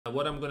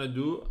What I'm gonna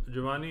do,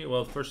 Giovanni.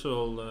 Well, first of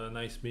all,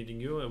 nice meeting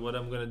you. And what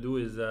I'm gonna do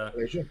is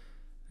Pleasure.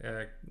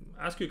 uh,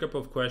 ask you a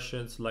couple of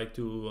questions. Like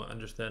to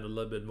understand a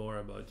little bit more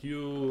about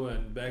you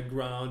and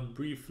background,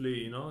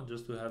 briefly.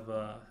 Just to have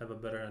a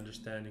better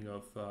understanding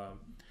of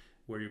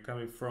where you're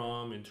coming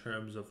from in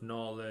terms of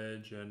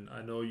knowledge. And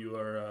I know you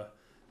are.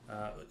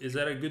 Is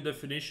that a good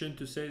definition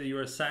to say that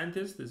you're a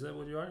scientist? Is that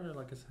what you are?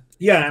 Like a scientist?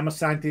 Yeah, I'm a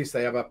scientist.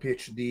 I have a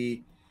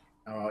PhD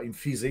in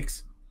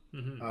physics,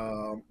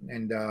 Mm-hmm.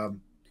 and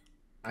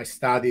I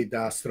studied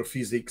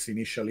astrophysics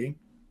initially.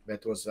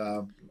 That was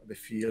the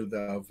field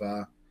of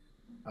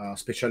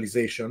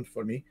specialization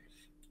for me.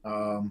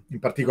 In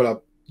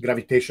particular,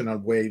 gravitational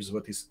waves.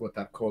 What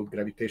are called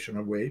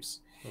gravitational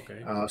waves.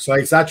 Okay. So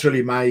it's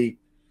actually my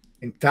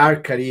entire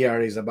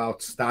career is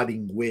about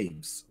studying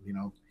waves.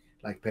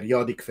 Like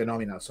periodic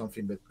phenomena,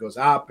 something that goes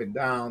up and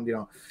down.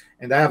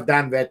 And I have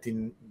done that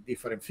in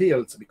different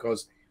fields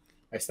because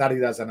I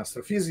studied as an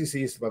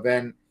astrophysicist, but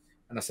then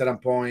at a certain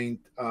point,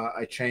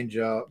 I changed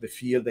the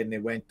field and I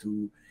went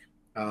to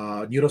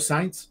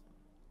neuroscience.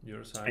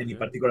 Neuroscience. And in Yeah.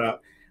 particular,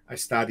 I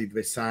studied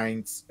the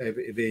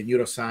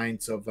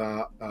neuroscience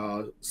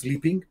of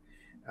sleeping,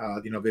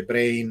 the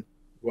brain,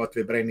 what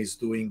the brain is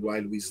doing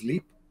while we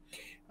sleep.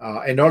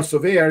 And also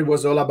there, it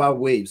was all about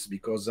waves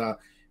because I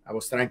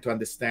was trying to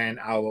understand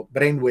how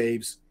brain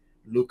waves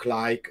look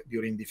like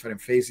during different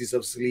phases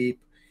of sleep,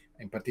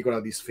 in particular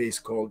this phase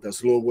called the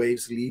slow wave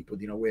sleep,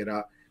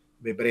 where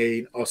the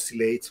brain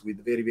oscillates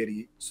with very,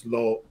 very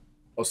slow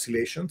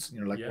oscillations,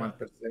 like Yeah. 1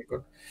 per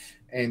second,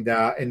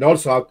 and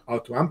also how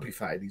to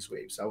amplify these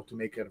waves, how to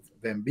make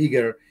them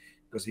bigger,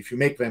 because if you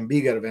make them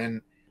bigger,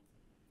 then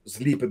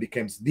sleep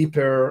becomes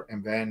deeper,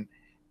 and then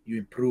you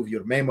improve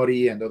your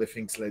memory and other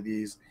things like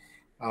this.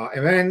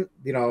 And then,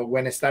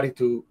 when I started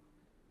to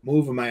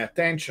move my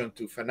attention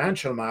to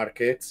financial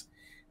markets,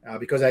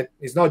 because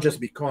it's not just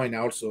Bitcoin, I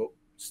also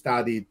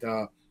studied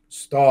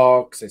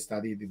stocks, I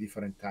studied the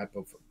different type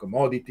of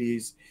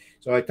commodities.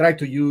 So I try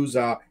to use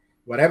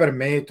whatever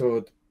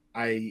method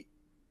I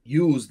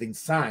used in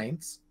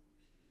science,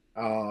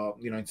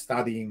 in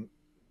studying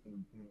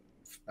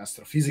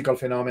astrophysical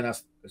phenomena,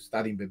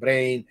 studying the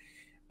brain.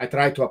 I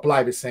try to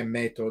apply the same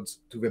methods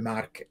to the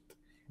market.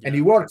 And it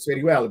Yeah. works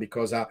very well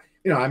because,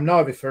 I'm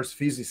not the first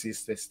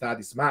physicist that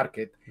studies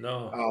market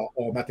No.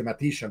 or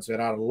mathematicians. There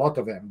are a lot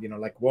of them,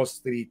 like Wall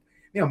Street.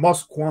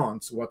 Most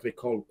quants, what we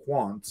call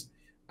quants,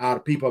 are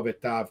people that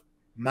have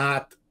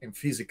math and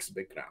physics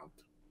background.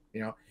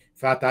 In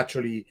fact,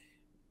 actually,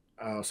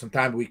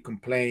 sometimes we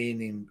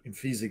complain in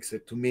physics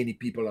that too many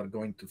people are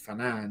going to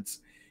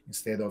finance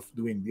instead of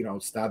doing,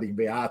 studying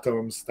the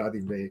atoms,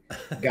 studying the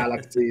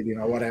galaxy,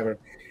 whatever.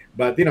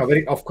 But,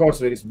 of course,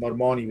 there is more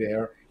money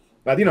there.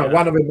 But, Yeah.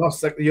 one of the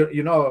most,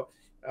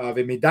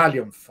 the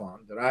Medallion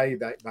Fund, right,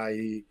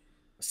 by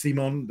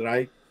Simon,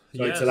 right?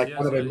 So it's Yes. like one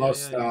Yes. of the Yeah. Yeah. Yeah.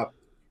 most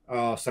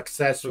Yeah.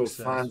 successful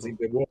funds in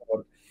Successful. the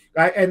world.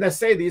 And I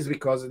say this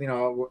because,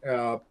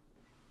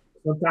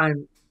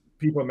 sometimes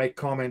people make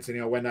comments,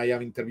 when I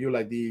have interview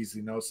like this,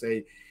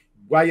 say,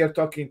 why you're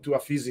talking to a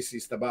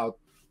physicist about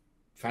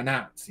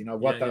finance? Yeah.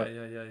 What Yeah. a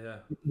Yeah. Yeah. Yeah.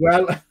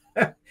 well,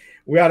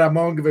 we are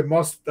among the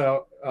most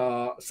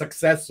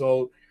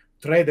successful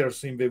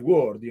traders in the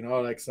world.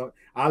 Like, so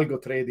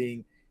algo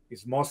trading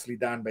is mostly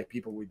done by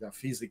people with a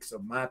physics or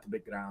math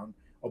background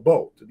or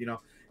both.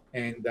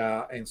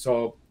 And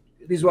so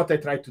this is what I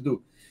try to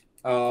do.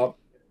 Uh,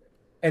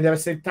 and at the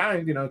same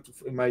time,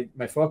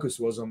 my focus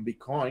was on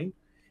Bitcoin,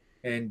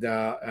 and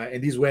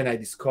this is when I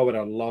discovered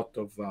a lot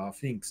of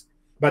things.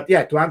 But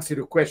yeah, to answer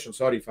your question,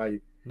 sorry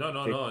No.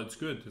 No. if No. It's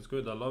good. It's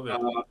good. I love it.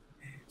 uh,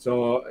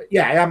 so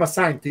yeah, I am a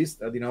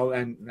scientist,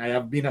 and I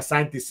have been a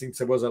scientist since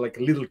I was like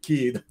a little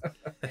kid,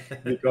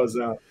 because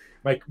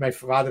my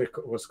father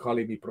was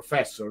calling me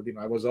professor.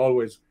 I was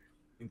always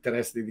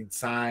interested in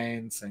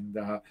science and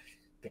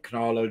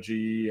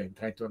technology and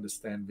trying to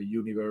understand the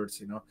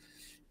universe.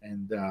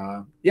 And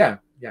yeah,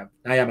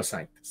 I am a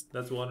scientist.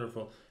 That's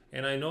wonderful.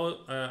 And I know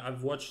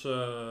I've watched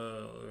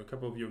a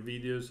couple of your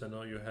videos. I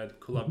know you had Mhm.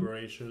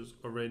 collaborations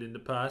already in the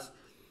past.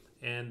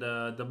 And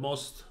the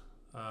most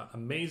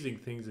amazing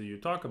things that you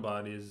talk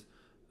about is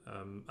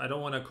I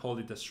don't want to call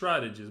it a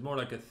strategy. It's more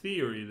like a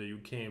theory that you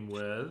came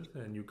with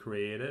and you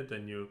created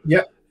and you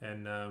Yeah,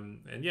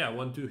 and yeah, I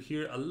want to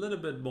hear a little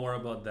bit more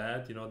about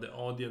that. The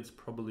audience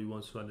probably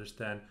wants to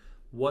understand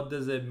what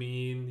does it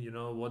mean.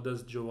 What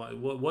does Giovanni?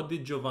 What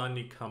did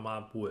Giovanni come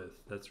up with?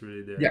 That's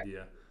really the yeah,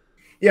 idea.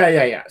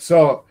 yeah.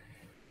 So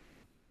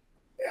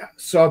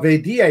the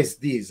idea is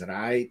this,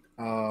 right?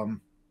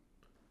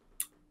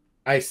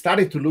 I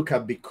started to look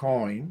at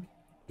Bitcoin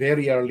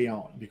very early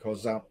on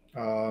because I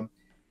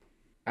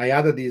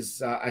had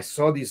I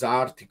saw these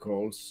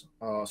articles.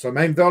 So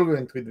my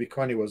involvement with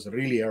Bitcoin was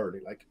really early,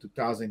 like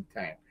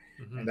 2010,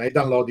 Hmm. and I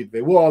downloaded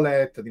the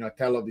wallet. I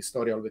tell all this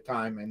story all the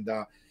time, and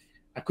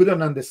I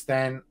couldn't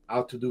understand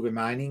how to do the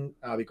mining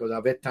because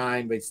at that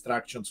time the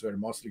instructions were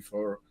mostly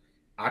for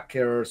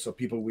hackers or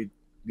people with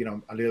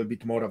a little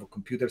bit more of a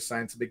computer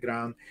science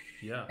background,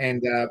 Yeah.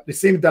 and it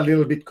seemed a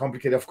little bit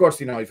complicated. Of course,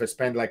 if I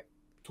spend like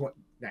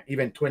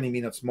even 20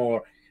 minutes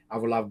more, I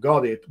would have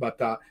got it.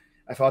 But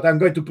I thought I'm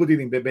going to put it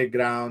in the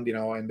background,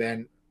 and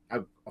then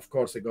of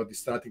course I got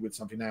distracted with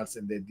something else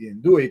and they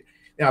didn't do it.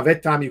 At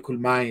that time you could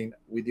mine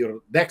with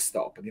your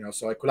desktop,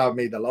 so I could have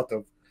made a lot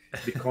of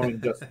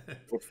Bitcoin just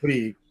for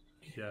free.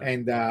 Yeah.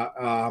 And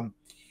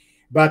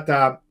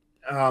but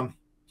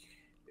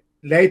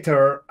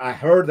later I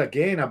heard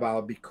again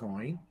about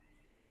Bitcoin,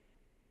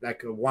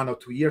 like 1 or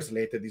 2 years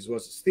later. This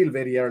was still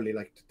very early,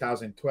 like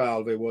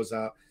 2012.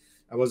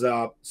 I was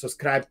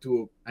subscribed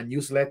to a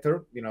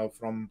newsletter,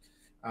 from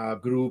a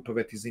group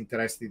that is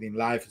interested in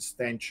life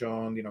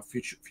extension,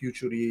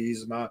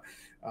 futurism,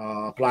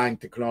 applying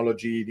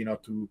technology,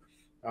 to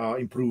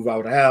improve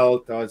our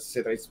health,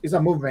 etc. It's a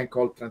movement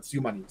called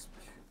transhumanism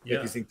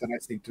that is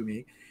interesting to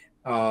me.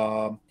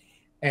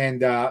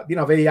 And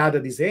they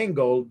added this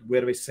angle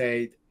where they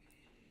said,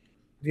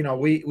 we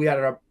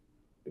are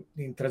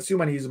in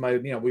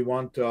transhumanism, we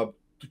want to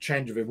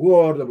change the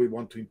world, we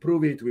want to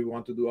improve it, we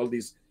want to do all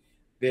these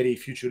very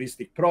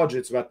futuristic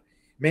projects, but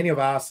many of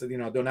us,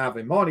 don't have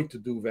the money to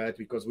do that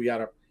because we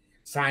are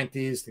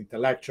scientists,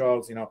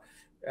 intellectuals,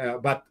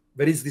 but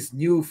there is this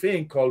new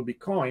thing called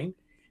Bitcoin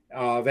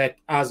that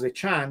has a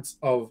chance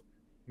of,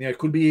 it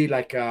could be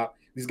like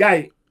this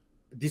guy.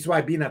 This is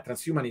why being a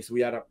transhumanist,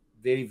 we are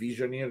very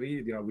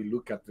visionary. We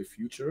look at the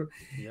future.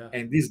 Yeah.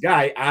 And this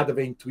guy had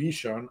the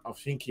intuition of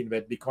thinking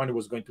that Bitcoin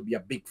was going to be a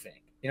big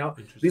thing.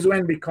 This is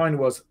when Bitcoin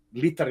was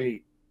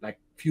literally like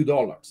few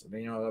dollars.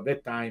 At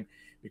that time,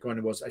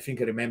 Bitcoin was, I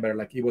think I remember,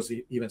 like he was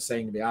even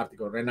saying in the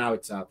article, right now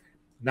it's $9,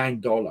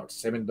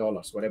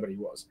 $7, whatever it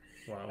was.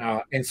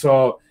 Wow. And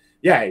so,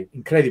 yeah,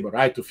 incredible,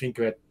 right? To think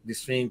that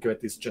this thing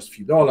that is just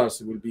few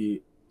dollars will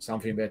be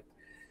something that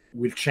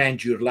will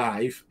change your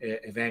life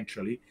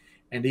eventually.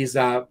 And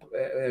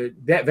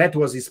that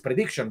was his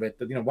prediction, that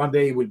one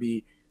day it will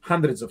be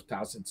hundreds of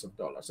thousands of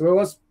dollars. So it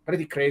was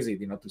pretty crazy,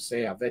 to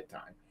say at that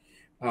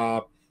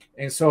time.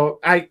 And so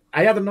I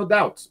had no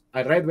doubts.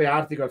 I read the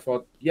article,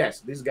 thought, yes,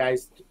 this guy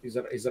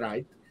is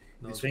right.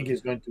 This thing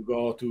is going to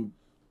go to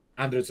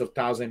hundreds of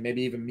thousands,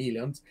 maybe even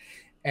millions.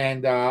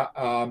 And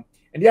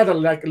he had a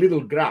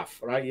little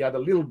graph, right? He had a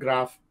little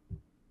graph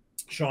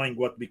showing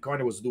what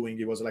Bitcoin was doing.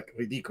 It was like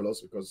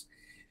ridiculous because,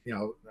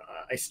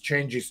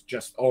 exchanges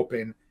just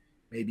open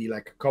maybe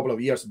like a couple of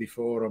years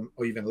before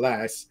or even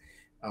less.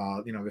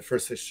 The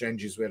first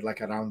exchanges were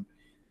like around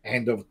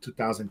end of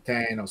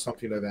 2010 or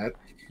something like that.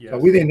 Yes.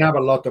 But we didn't have a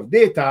lot of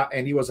data,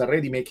 and he was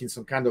already making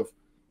some kind of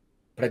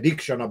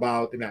prediction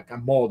about a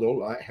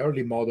model, an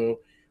early model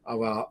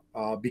of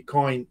a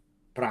Bitcoin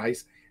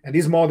price. And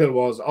this model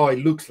was, it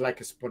looks like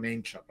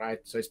exponential, right?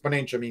 So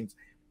exponential means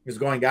it's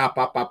going up,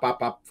 up, up,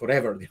 up, up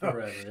forever,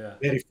 Forever, yeah.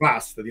 very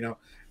fast,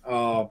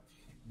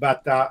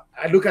 But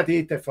I look at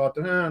it, I thought,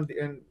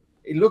 and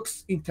it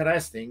looks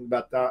interesting,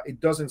 but it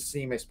doesn't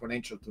seem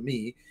exponential to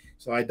me.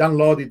 So I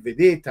downloaded the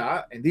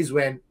data, and this is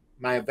when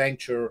my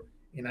adventure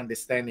in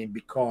understanding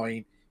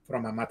Bitcoin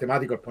from a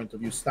mathematical point of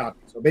view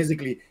started. So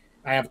basically,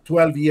 I have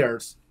 12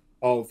 years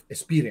of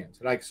experience.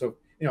 Like, so,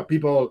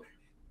 people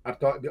are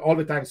all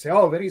the time say,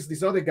 oh, there is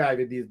this other guy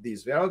that did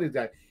this. There are other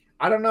guy.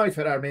 I don't know if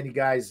there are many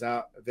guys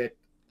that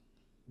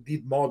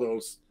did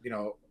models,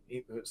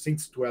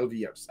 since 12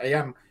 years. I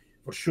am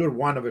for sure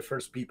one of the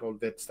first people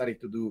that started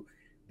to do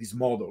these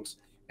models,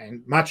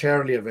 and much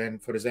earlier than,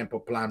 for example,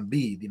 Plan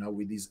B,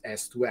 with this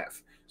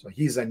S2F. So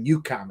he's a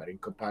newcomer in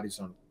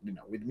comparison,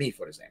 with me,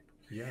 for example.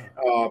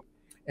 Yeah.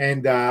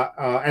 And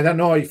I don't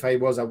know if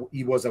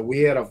he was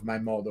aware of my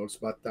models,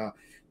 but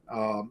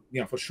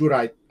for sure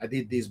I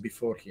did this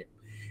before him.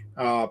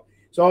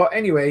 So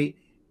anyway,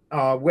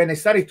 when I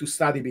started to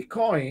study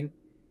Bitcoin,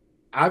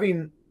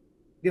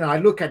 I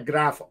look at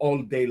graph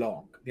all day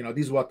long.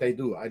 This is what I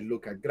do. I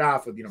look at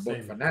graph,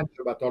 both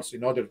financial, but also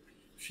in other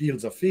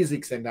fields of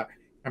physics, and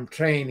I'm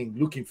training,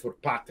 looking for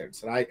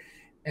patterns, right?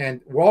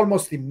 And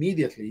almost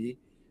immediately,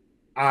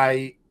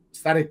 I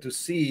started to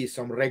see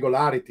some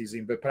regularities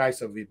in the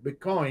price of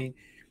Bitcoin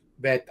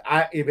that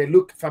if they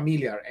look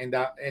familiar, and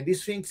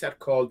these things are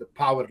called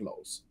power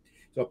laws.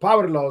 So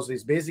power laws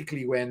is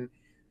basically when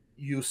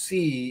you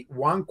see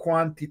one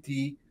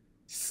quantity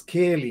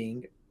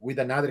scaling with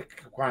another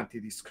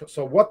quantity.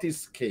 So what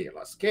is scale?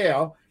 A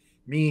scale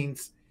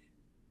means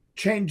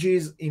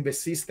changes in the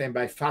system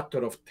by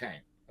factor of 10,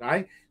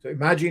 right? So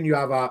imagine you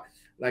have a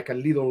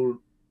little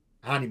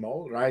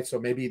animal, right? So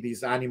maybe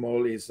this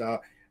animal is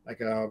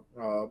like a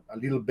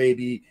little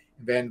baby,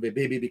 and then the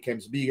baby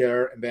becomes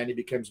bigger, and then it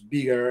becomes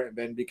bigger, and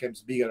then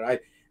becomes bigger, right?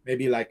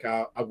 Maybe like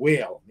a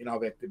whale,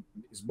 that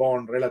is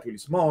born relatively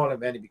small,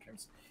 and then it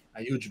becomes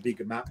a huge,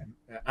 big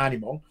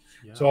animal.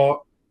 Yeah.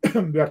 So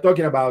we are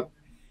talking about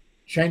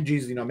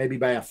changes, maybe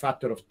by a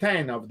factor of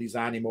 10 of these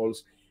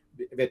animals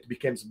that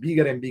becomes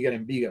bigger and bigger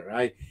and bigger,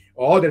 right?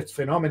 Or other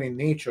phenomena in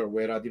nature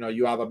where,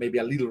 you have maybe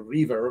a little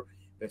river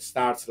that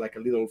starts like a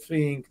little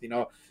thing,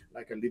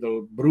 like a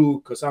little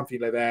brook or something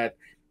like that.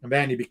 And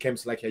then it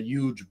becomes like a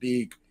huge,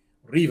 big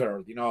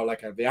river,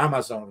 like the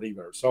Amazon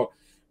River. So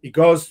it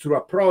goes through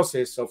a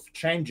process of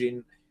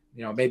changing,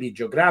 maybe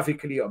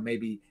geographically or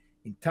maybe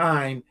in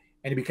time,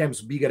 and it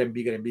becomes bigger and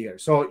bigger and bigger.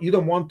 So you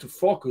don't want to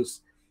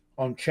focus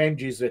on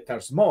changes that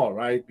are small,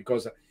 right?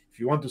 Because if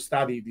you want to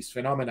study this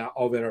phenomena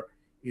over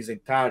his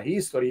entire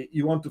history,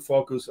 you want to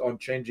focus on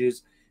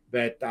changes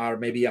that are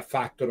maybe a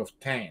factor of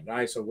 10,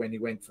 right? So when he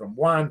went from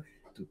 1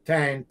 to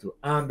 10 to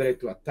 100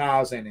 to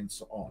 1,000 and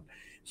so on.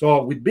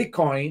 So with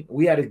Bitcoin,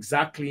 we are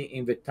exactly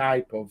in the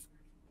type of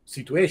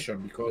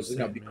situation, because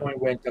Bitcoin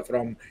went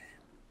from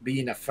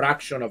being a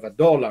fraction of a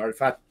dollar, in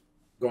fact,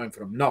 going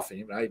from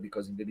nothing, right?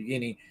 Because in the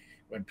beginning,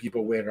 when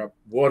people were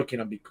working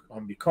on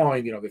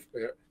Bitcoin, with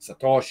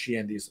Satoshi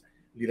and this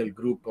little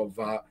group of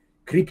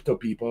crypto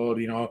people,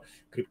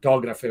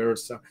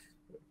 cryptographers,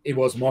 it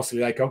was mostly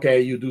like,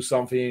 okay, you do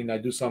something, I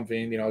do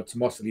something, it's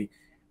mostly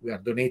we are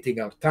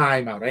donating our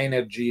time, our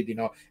energy,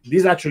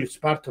 This actually is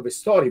part of a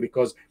story,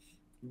 because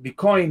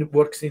Bitcoin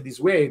works in this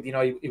way.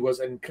 It was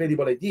an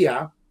incredible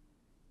idea,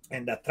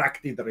 and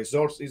attracted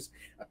resources,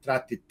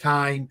 attracted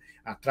time,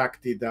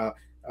 attracted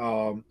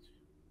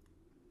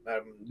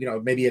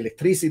maybe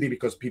electricity,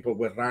 because people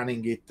were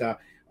running it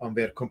on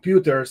their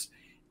computers,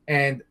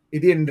 and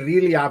it didn't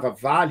really have a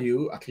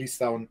value, at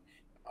least on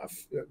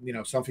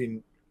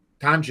something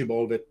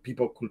tangible that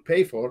people could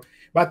pay for.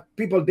 But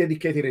people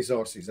dedicated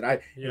resources,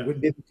 right? Yeah. And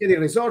with dedicated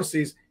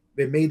resources,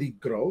 they made it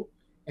grow,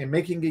 and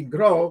making it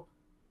grow,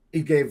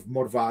 it gave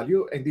more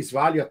value, and this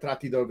value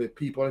attracted other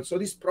people. And so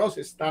this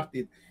process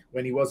started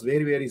when it was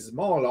very, very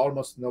small,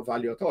 almost no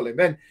value at all. And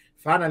then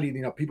finally,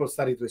 people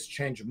started to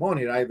exchange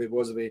money, right? There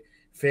was the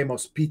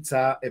famous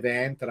pizza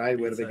event, right?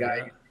 Where the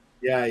guy,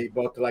 he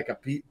bought like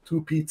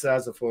two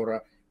pizzas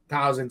for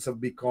thousands of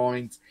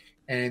Bitcoins.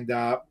 And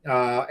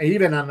I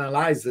even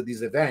analyzed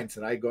these events,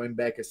 right? Going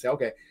back and say,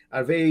 okay,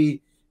 are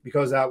they,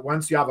 because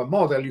once you have a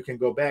model, you can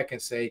go back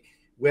and say,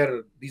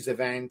 where these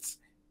events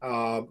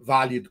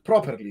valued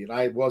properly,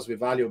 right? Was the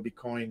value of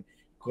Bitcoin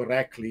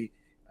correctly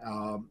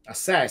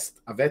assessed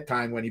at that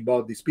time when he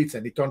bought this pizza?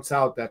 And it turns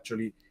out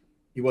actually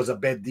it was a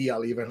bad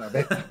deal even at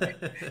that time.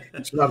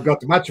 He should have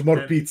got much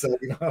more pizza,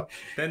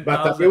 10,000.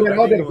 But there were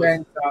other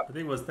events. I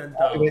think it was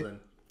 10,000.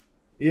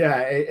 Yeah,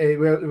 there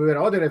were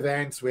other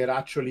events where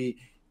actually,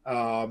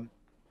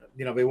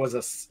 there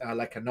was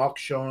like an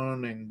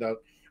auction and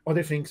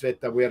other things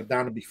that were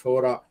done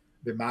before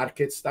the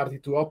market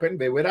started to open.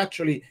 They were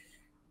actually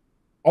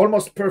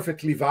almost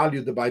perfectly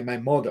valued by my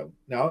model.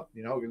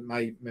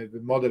 My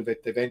model that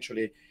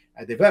eventually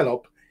I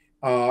developed,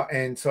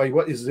 and so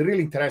it's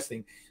really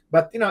interesting.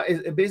 But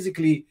it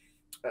basically,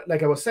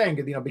 like I was saying,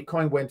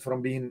 Bitcoin went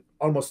from being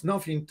almost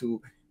nothing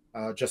to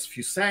just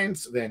few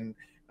cents, then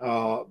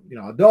 $1,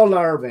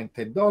 then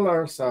 $10,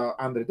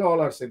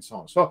 $100, and so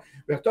on. So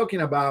we're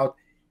talking about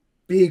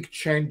big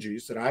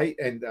changes, right?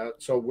 And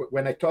so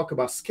when I talk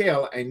about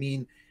scale, I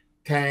mean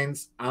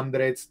tens,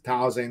 hundreds,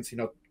 thousands,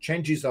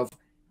 changes of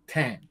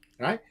 10,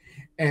 right?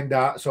 And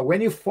so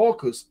when you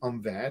focus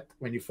on that,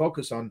 when you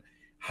focus on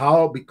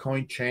how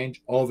Bitcoin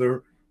changed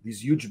over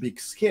these huge big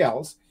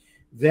scales,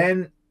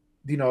 then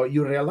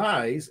you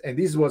realize, and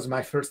this was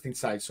my first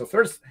insight. So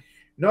first,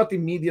 not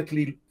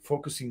immediately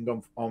focusing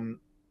on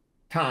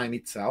time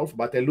itself,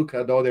 but I look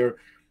at other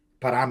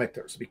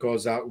parameters,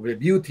 because the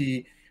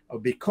beauty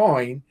of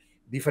Bitcoin,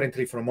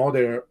 differently from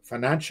other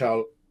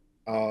financial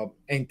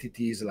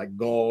entities like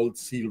gold,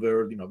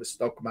 silver, the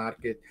stock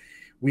market,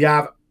 we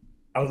have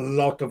a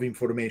lot of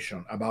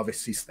information about the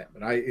system,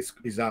 right? It's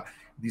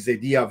this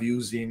idea of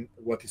using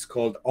what is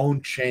called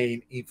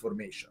on-chain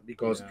information,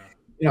 because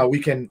we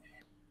can,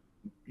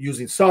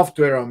 using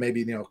software or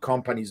maybe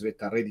companies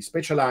that are already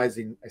specialized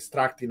in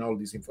extracting all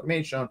this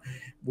information,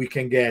 we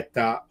can get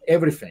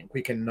everything.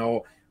 We can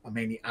know how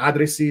many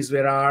addresses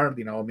there are,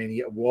 how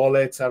many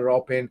wallets are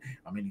open,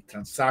 how many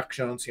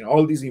transactions,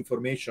 all this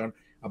information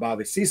about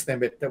the system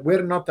that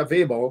were not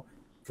available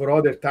for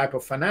other type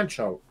of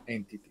financial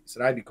entities,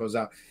 right? Because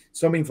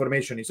some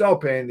information is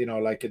open,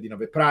 like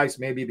the price,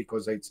 maybe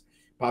because it's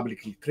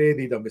publicly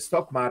traded on the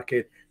stock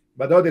market,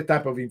 but other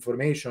type of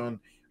information,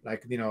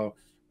 like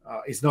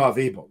is not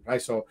available,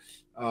 right? So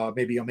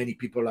maybe how many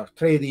people are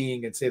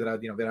trading, etc.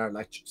 There are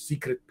like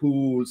secret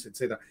pools,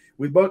 etc.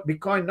 With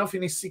Bitcoin,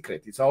 nothing is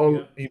secret; it's all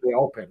in the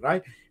open,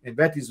 right? And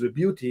that is the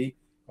beauty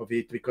of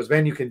it, because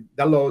then you can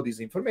download this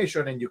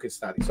information and you can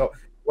study. So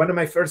one of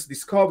my first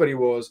discovery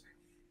was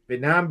the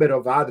number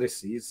of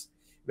addresses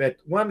that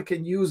one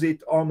can use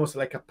it almost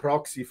like a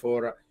proxy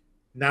for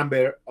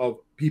number of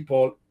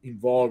people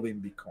involved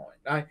in Bitcoin,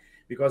 right?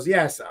 Because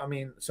yes, I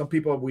mean, some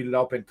people will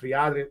open three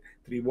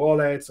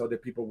wallets, other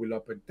people will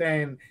open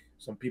 10,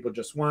 some people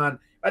just one,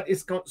 but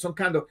it's some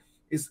kind of,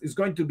 it's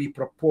going to be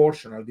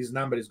proportional. This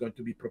number is going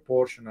to be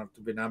proportional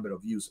to the number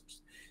of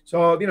users.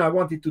 So, I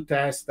wanted to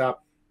test,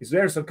 is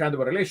there some kind of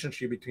a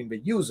relationship between the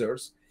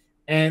users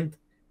and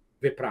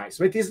the price?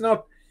 But it's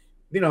not,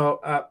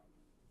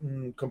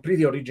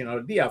 completely original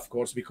idea, of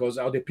course, because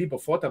other people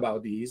thought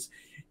about these.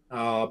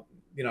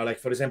 Like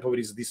for example, there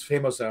is this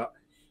famous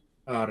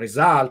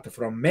result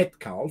from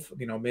Metcalfe.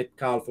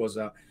 Metcalfe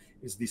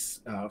is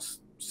this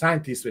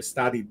scientist who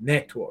studied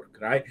network,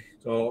 right?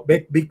 So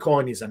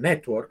Bitcoin is a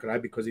network,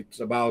 right? Because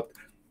it's about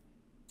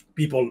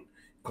people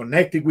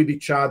connecting with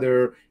each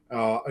other,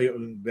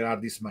 there are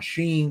these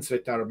machines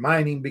that are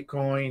mining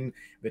Bitcoin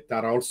that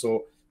are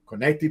also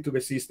connected to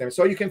the system.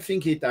 So you can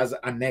think it as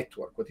a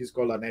network, what is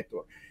called a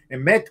network.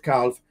 And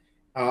Metcalfe,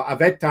 at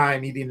that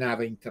time, he didn't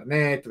have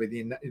internet.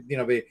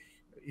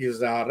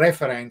 His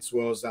reference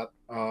was a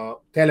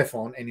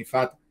telephone, and in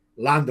fact,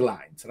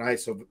 landlines, right?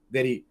 So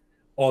very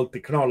old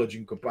technology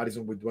in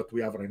comparison with what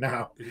we have right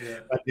now. Yeah.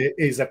 But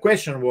his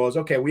question was,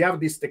 okay, we have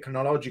these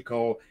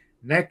technological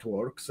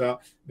networks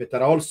that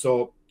are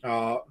also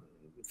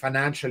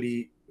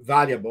financially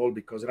valuable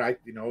because, right,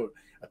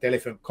 a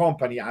telephone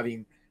company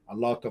having a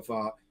lot of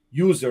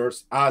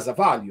users has a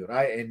value,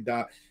 right?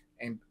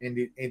 And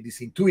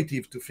it's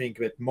intuitive to think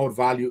that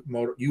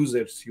more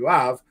users you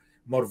have,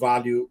 more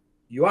value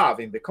you have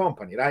in the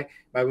company, right?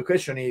 But the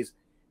question is,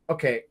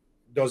 okay,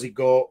 does it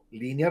go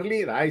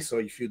linearly, right? So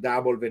if you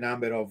double the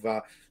number of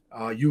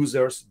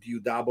users, do you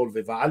double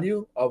the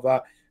value of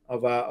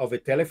a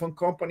telephone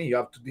company? You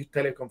have to do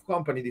telecom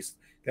company. This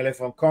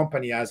telephone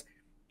company has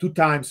 2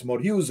 times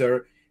more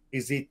user.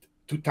 Is it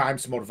 2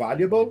 times more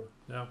valuable?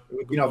 Yeah,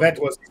 that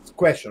was his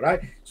question,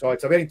 right? So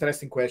it's a very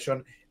interesting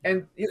question,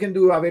 and you can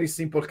do a very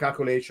simple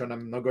calculation.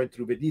 I'm not going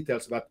through the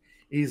details, but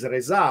his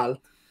result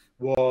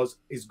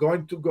is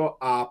going to go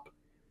up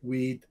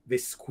with the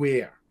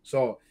square.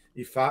 So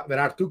if there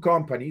are 2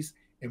 companies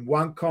and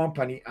one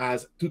company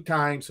has 2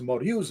 times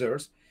more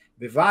users,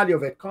 the value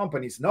of that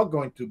company is not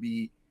going to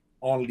be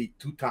only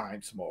 2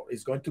 times more.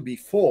 It's going to be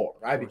 4,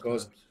 right?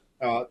 Because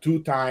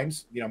 2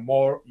 times,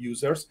 more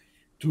users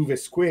to the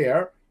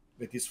square,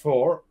 that is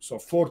 4, so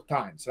 4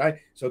 times, right?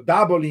 So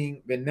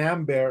doubling the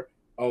number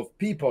of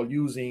people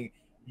using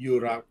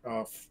your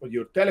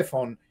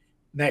telephone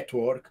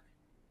network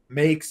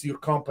makes your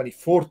company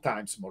 4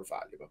 times more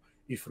valuable.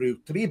 If you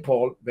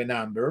triple the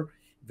number,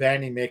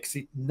 then it makes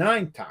it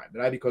 9 times,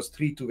 right? Because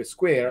 3 to the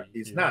square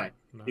is 9.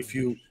 If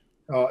you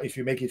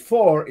make it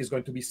 4, it's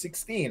going to be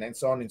 16, and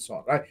so on and so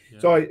on, right? Yeah.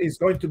 So it's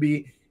going to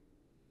be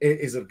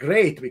is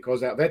great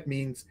because that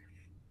means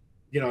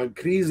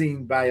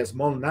increasing by a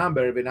small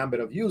number the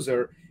number of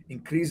users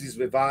increases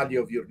the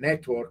value of your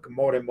network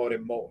more and more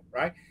and more,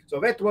 right? So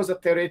that was a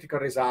theoretical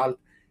result.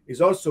 It's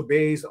also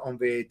based on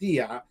the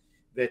idea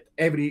that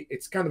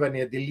it's kind of an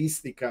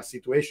idealistic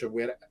situation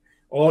where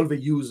all the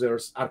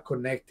users are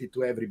connected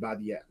to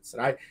everybody else,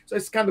 right? So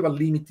it's kind of a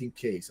limiting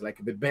case,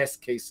 like the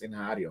best case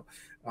scenario.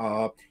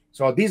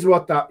 So this is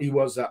what it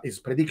was his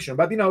prediction.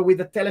 But with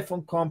the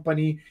telephone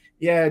company,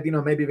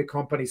 maybe the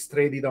company is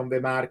traded on the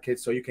market,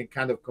 so you can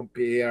kind of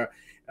compare.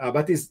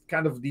 But it's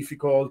kind of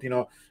difficult,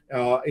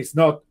 it's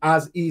not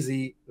as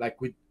easy like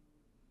with.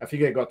 I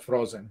think I got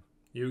frozen.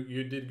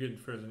 You did get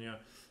frozen, yeah.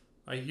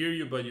 I hear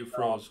you, but you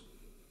froze.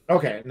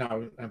 Okay,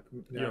 now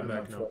you're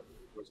back now.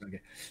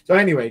 Okay. So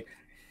anyway,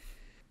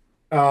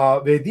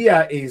 the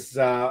idea is,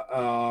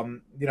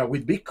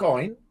 with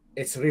Bitcoin,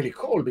 it's really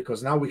cool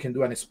because now we can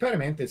do an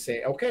experiment and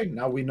say, okay,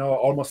 now we know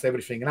almost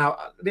everything. Now,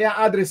 the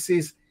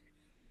addresses,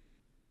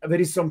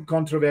 there is some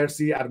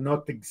controversy, are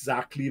not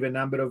exactly the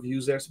number of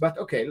users, but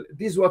okay,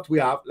 this is what we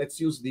have. Let's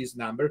use this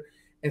number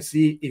and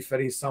see if there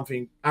is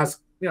something as,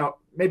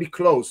 maybe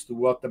close to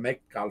what the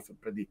Metcalfe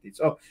predicted.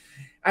 So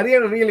I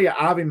didn't really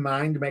have in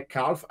mind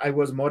Metcalfe. I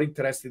was more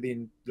interested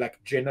in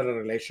like general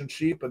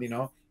relationship, but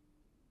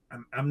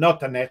I'm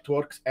not a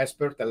network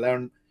expert. I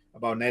learned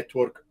about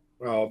network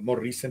more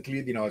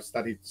recently. I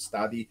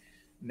study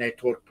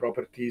network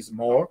properties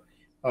more.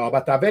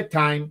 But at that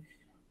time,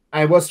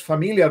 I was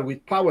familiar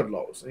with power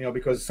laws,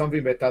 because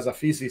something that as a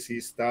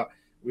physicist,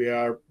 we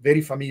are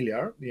very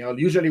familiar.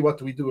 Usually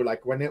what we do,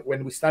 like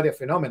when we study a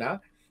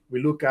phenomena,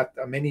 we look at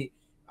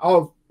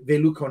how they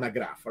look on a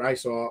graph, right?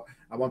 So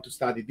I want to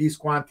study this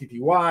quantity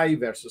Y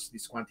versus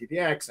this quantity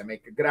X. I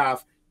make a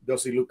graph.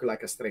 Does it look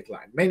like a straight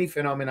line? Many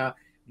phenomena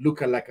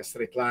look like a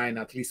straight line,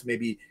 at least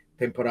maybe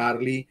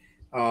temporarily.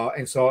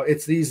 And so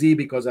it's easy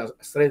because a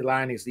straight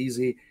line is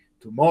easy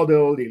to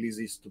model, it is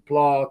easy to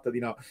plot,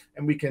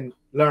 and we can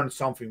learn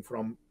something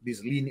from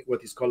this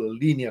what is called a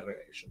linear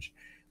relationship.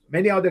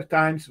 Many other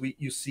times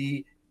you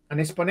see an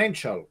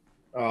exponential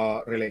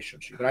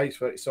relationship, right?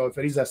 So if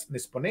there is an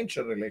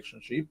exponential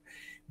relationship,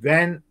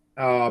 then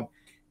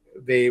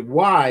the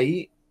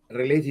Y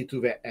related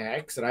to the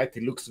X, right?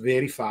 It looks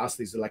very fast.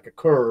 It's like a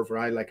curve,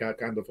 right? Like a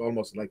kind of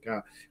almost like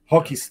a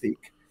hockey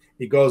stick.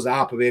 It goes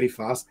up very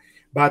fast.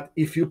 But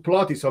if you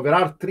plot it, so there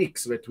are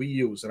tricks that we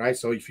use, right?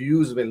 So if you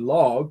use the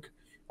log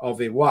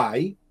of a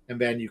Y and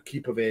then you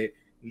keep the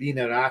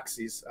linear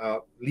axis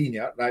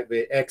linear, right?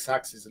 The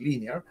X-axis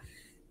linear,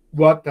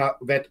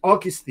 that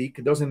hockey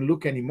stick doesn't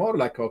look anymore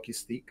like hockey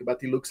stick,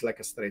 but it looks like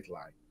a straight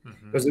line.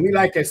 Because we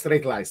like a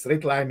straight line.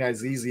 Straight line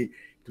is easy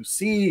to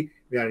see.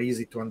 They are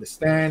easy to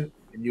understand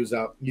and use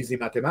easy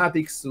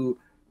mathematics to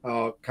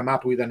come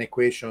up with an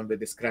equation that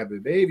describes the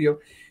behavior.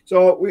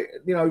 So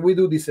we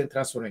do this in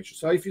transformation.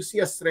 So if you see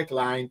a straight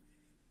line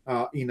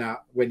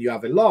when you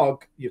have a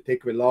log, you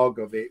take the log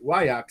of the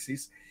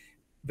y-axis,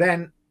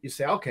 then you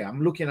say, okay,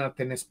 I'm looking at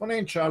an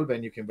exponential.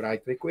 Then you can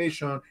write the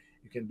equation.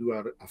 You can do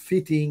a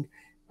fitting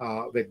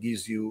that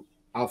gives you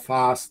how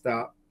fast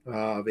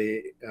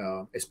the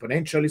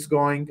exponential is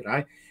going,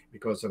 right?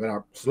 Because there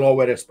are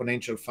slower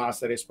exponential,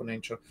 faster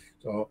exponential.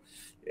 So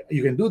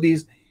you can do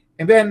this.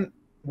 And then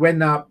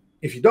when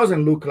if it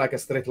doesn't look like a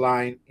straight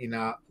line in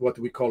a what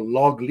we call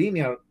log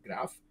linear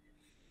graph,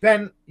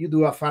 then you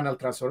do a final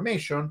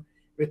transformation,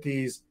 that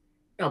is,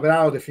 there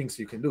are other things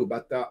you can do,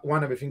 but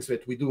one of the things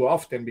that we do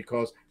often,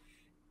 because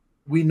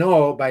we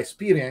know by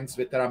experience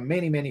that there are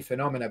many, many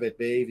phenomena that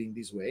behave in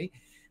this way,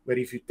 where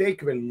if you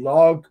take the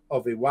log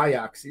of the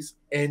y-axis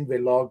and the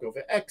log of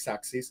the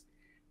x-axis,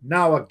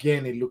 now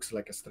again it looks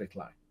like a straight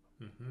line.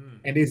 Mm-hmm.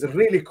 And it's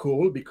really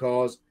cool,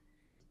 because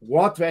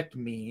what that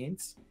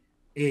means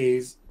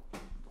is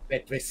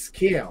that the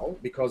scale,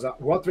 because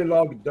what the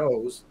log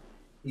does,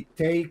 it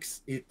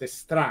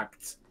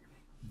extracts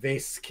the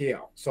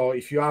scale. So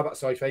if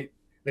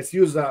let's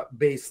use a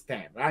base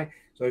 10, right?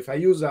 So if I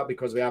use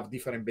because we have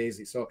different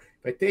bases. So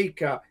if I take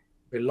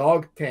the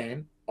log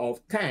 10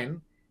 of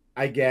 10,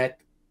 I get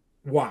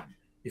 1.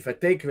 If I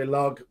take the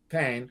log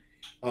 10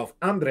 of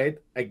 100,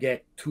 I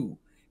get 2.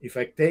 If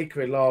I take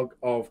the log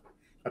of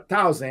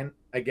 1,000,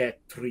 I get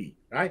 3,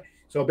 right?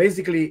 So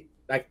basically,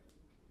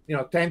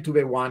 10 to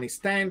the 1 is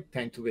 10,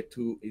 10 to the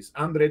 2 is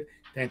 100,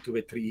 10 to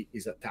the 3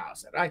 is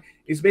 1,000, right?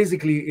 It's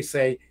basically,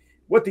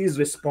 what is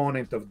the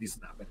exponent of this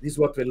number? This is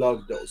what the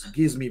log does. It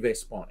gives me the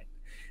exponent.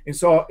 And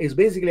so it's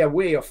basically a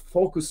way of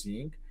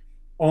focusing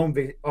on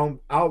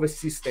how the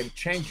system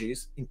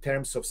changes in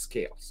terms of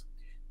scales,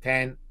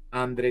 10,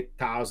 100,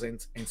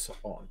 thousands, and so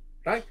on,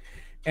 right?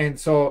 And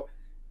so,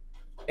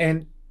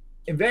 and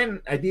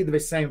then I did the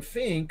same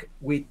thing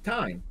with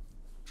time.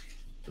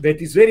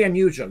 That is very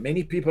unusual.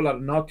 Many people are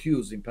not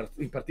used, in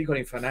particular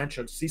in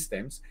financial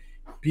systems,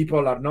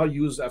 people are not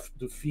used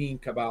to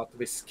think about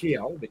the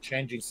scale, the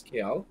changing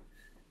scale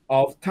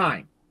of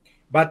time.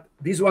 But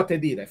this is what I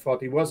did. I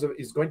thought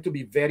it's going to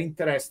be very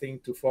interesting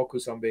to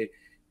focus on the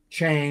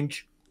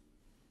change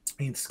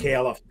in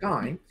scale of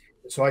time.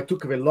 So I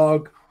took the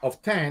log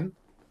of 10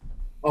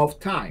 of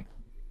time.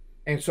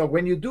 And so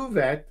when you do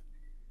that,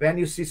 then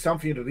you see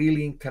something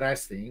really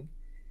interesting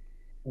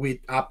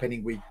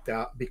happening with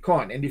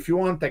Bitcoin. And if you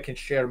want, I can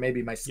share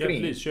maybe my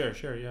screen. Yeah, please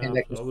share. Yeah, and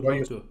I would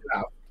love to.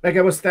 Like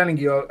I was telling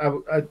you,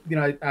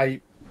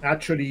 I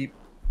actually,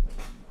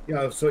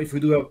 so if we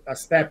do a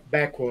step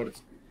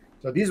backwards,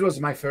 so this was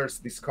my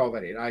first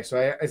discovery, right?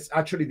 So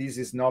actually, this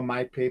is not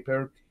my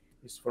paper.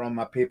 It's from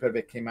a paper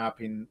that came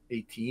up in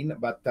 18,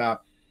 but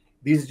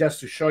this is just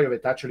to show you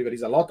that actually there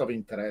is a lot of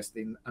interest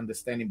in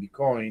understanding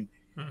Bitcoin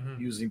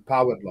using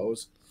power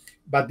laws.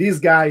 But these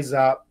guys,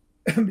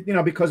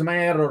 because my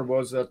error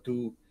was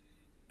to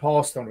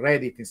post on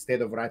Reddit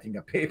instead of writing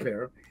a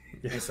paper.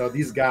 Yeah. And so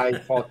this guy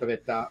thought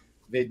that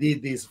they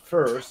did this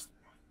first,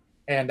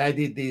 and I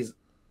did this,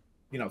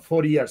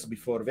 4 years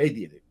before they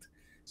did it.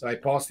 So I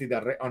posted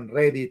on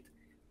Reddit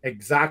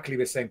exactly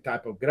the same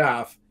type of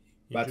graph,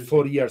 but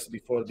 4 years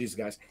before these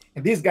guys.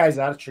 And these guys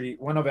actually,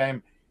 one of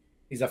them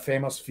is a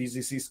famous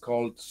physicist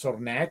called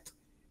Sornet.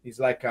 He's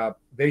like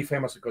very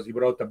famous because he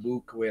wrote a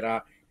book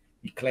where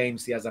he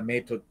claims he has a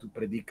method to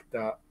predict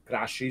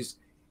crashes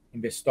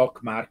in the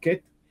stock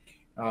market.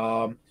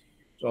 So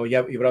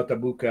he wrote a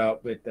book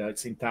with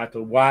it's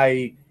entitled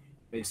 "Why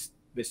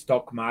the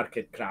Stock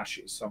Market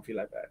Crashes," something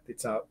like that.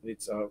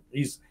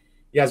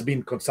 He has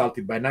been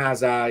consulted by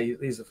NASA.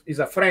 He's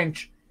a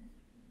French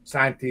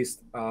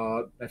scientist.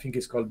 I think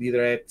it's called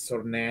Diderot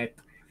Sornet,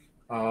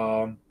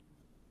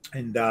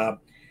 and I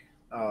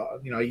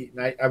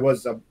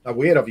was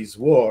aware of his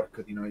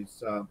work.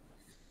 So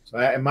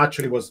I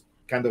actually was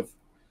kind of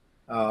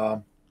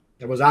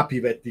I was happy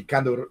that he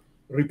kind of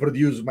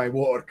reproduced my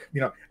work.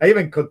 I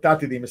even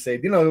contacted him and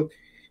said,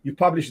 you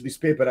published this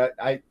paper.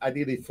 I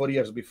did it 4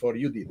 years before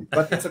you did it.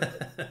 But it's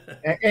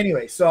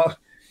anyway. So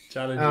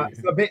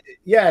challenging.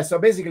 So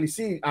basically,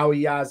 see how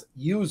he has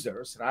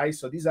users, right?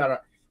 So these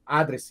are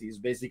addresses.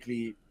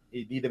 Basically,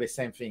 he did the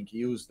same thing. He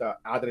used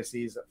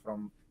addresses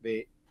from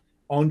the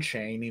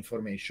on-chain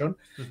information,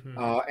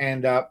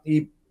 and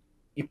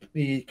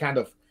he kind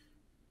of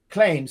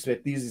claims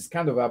that this is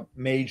kind of a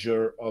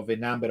measure of a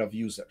number of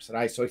users,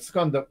 right? So it's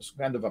kind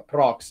of a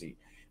proxy,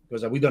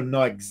 because we don't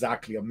know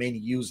exactly how many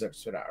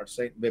users there are.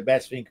 So the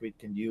best thing we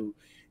can do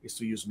is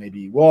to use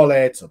maybe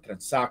wallets or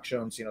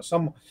transactions,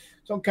 some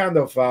kind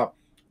of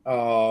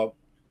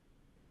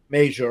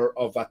measure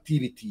of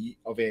activity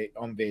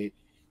on the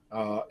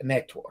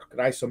network,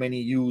 right? So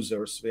many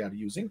users they are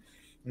using.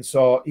 And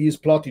so he's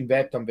plotting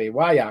that on the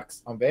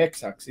y-axis, on the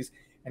x-axis,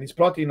 and he's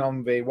plotting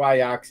on the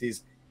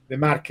y-axis the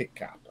market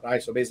cap,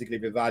 right? So basically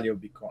the value of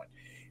Bitcoin.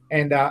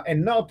 And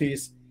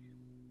notice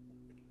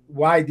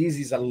why this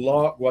is a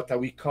log, what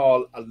we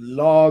call a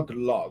log,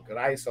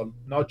 right? So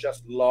not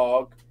just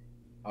log.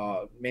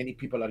 Many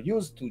people are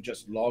used to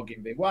just log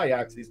in the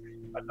y-axis,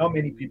 but not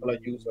many people are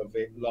used of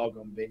the log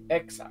on the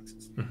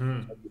x-axis. So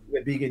this is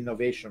a big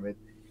innovation. But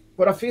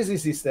for a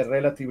physicist, they're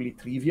relatively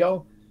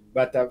trivial,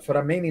 but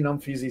for many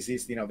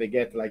non-physicists, they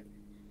get like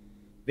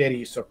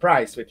very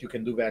surprised that you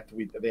can do that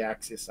with the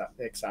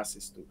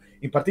x-axis too.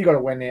 In particular,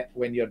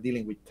 when you're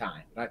dealing with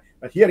time, right?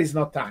 But here is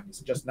not time; it's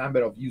just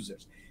number of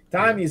users.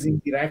 Time is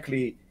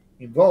indirectly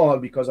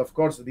involved because, of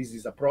course, this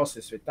is a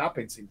process that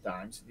happens in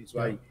times. That's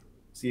why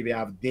see we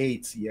have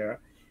dates here,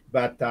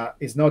 but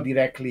it's not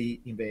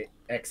directly in the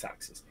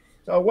x-axis.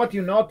 So what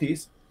you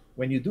notice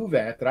when you do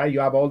that, right, you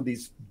have all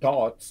these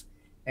dots,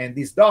 and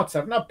these dots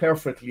are not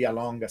perfectly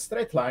along a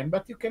straight line,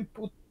 but you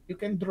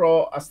can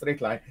draw a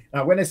straight line.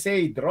 Now, when I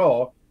say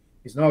draw,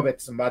 it's not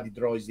that somebody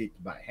draws it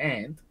by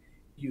hand.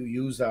 You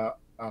use a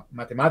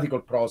mathematical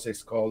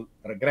process called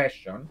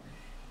regression,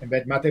 and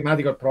that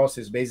mathematical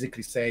process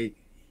basically say,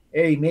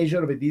 hey,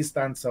 measure the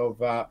distance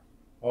of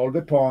all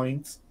the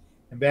points,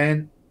 and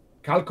then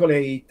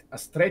calculate a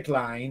straight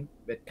line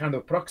that kind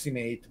of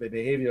approximate the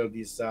behavior of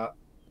this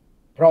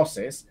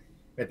process,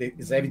 that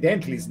is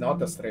evidently is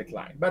not a straight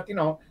line. But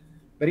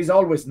there is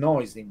always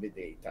noise in the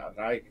data,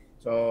 right?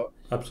 So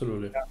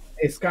absolutely,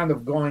 it's kind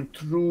of going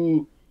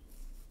through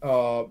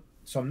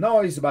some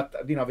noise,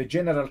 but the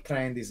general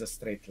trend is a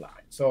straight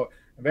line. So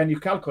when you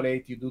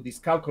calculate, you do this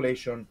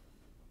calculation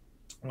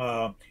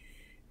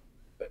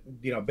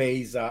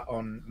based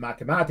on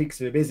mathematics.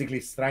 So basically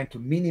it's trying to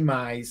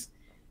minimize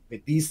the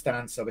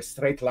distance of a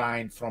straight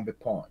line from the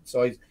point.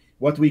 So it's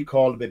what we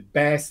call the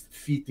best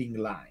fitting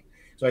line.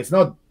 So it's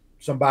not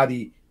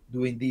somebody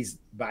doing this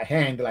by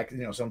hand, like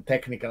some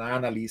technical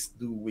analysts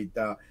do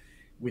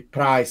with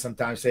price.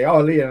 Sometimes say,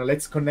 oh,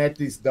 let's connect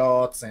these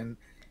dots, and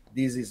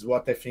this is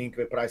what I think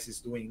the price is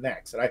doing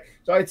next, right?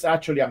 So it's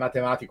actually a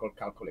mathematical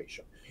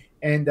calculation,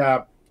 and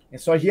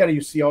so here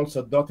you see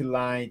also dotted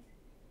line.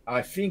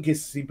 I think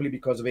it's simply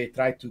because they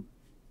try to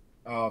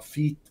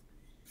fit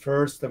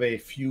first of a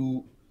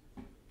few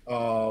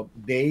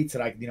dates,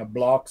 like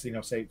blocks,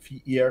 say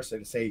few years,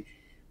 and say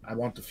I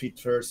want to fit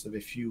first of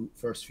the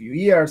first few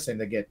years,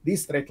 and I get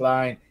this straight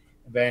line.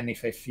 Then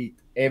if I fit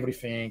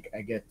everything,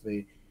 I get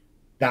the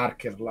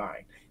darker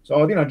line.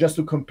 So just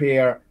to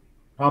compare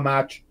how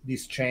much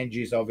this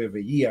changes over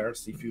the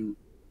years if you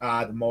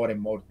add more and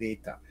more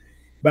data.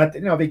 But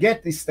they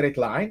get this straight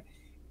line,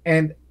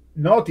 and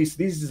notice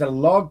this is a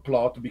log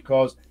plot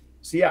because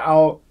see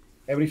how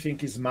everything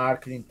is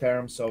marked in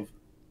terms of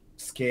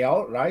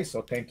scale, right?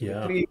 So 10 to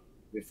the 3,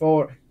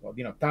 before,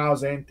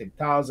 1,000,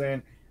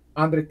 10,000,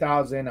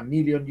 100,000, a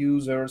million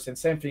users, and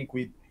same thing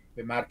with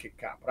the market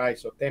cap, right?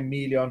 So 10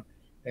 million,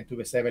 10 to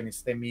the 7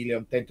 is 10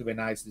 million, 10 to the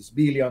 9 is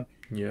billion,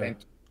 10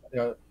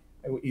 to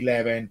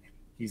 11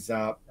 is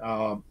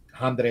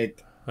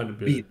 100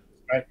 billion,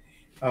 right?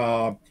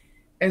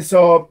 And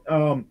so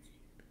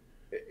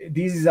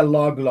this is a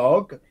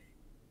log,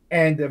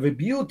 and the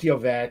beauty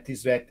of that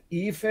is that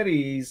if there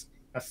is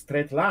a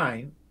straight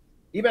line,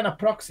 even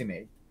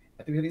approximate,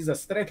 if there is a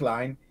straight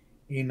line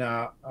in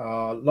a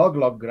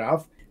log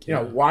graph,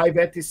 why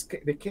that is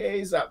the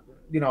case,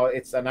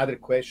 it's another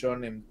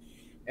question,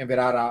 and there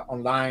are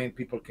online,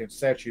 people can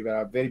search. There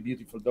are very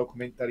beautiful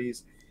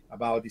documentaries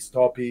about this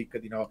topic.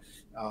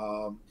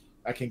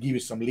 I can give you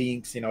some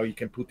links. You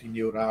can put in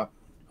your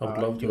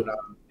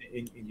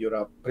in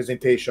your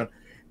presentation,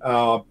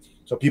 so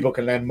people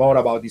can learn more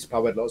about these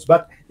power laws.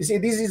 But you see,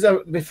 this is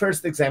the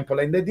first example,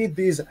 and they did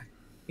this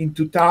in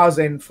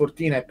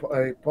 2014. I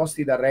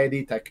posted a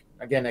Reddit.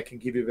 I can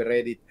give you the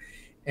Reddit,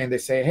 and they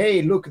say,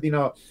 hey, look, this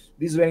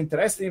is very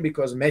interesting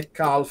because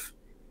Metcalfe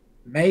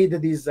made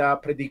this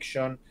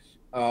prediction,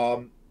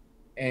 and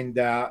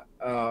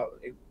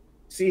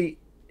see,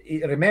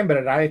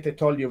 remember, right? I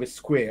told you the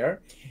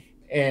square,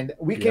 and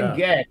we can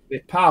get the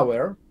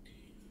power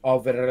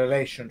of a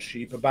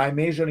relationship by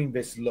measuring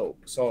the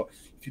slope. So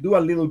if you do a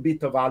little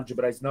bit of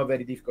algebra, it's not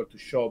very difficult to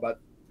show, but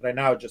right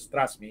now, just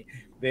trust me,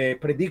 the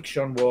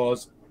prediction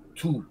was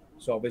 2.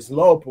 So the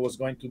slope was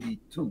going to be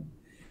 2.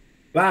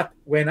 But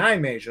when I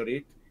measured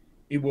it,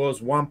 it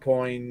was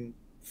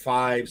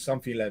 1.5,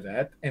 something like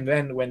that. And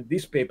then when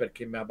this paper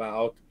came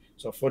about,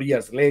 so 4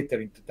 years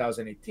later in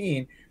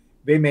 2018,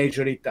 they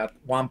measured it at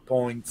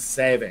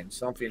 1.7,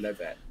 something like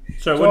that.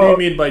 So what do you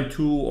mean by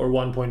 2 or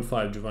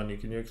 1.5, Giovanni?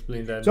 Can you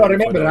explain that? So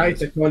remember,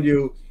 right, I told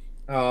you,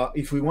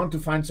 if we want to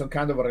find some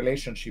kind of a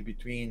relationship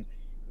between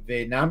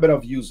the number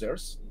of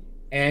users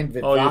and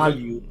the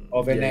value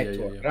of a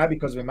network, right?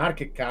 Because the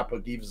market cap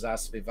gives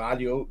us the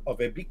value of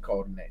a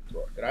Bitcoin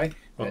network, right?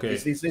 Okay.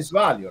 This is this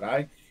value,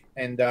 right?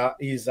 And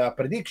his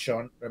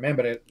prediction,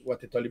 remember what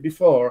I told you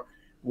before,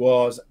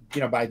 was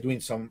by doing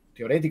some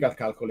theoretical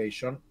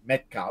calculation,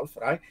 Metcalfe,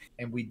 right?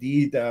 And we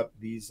did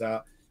this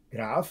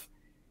graph.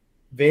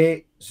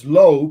 The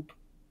slope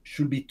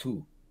should be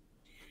 2.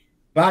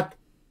 But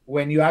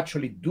when you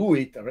actually do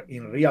it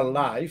in real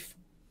life,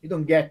 you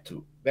don't get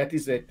 2. That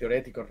is a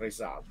theoretical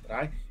result,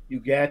 right? You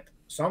get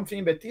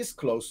something that is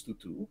close to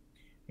 2.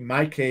 In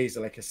my case,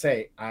 like I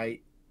say,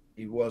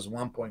 it was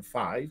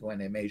 1.5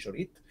 when I measured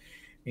it.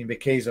 In the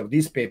case of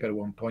this paper,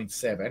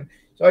 1.7.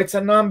 So it's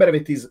a number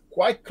that is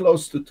quite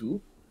close to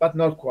 2, but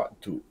not quite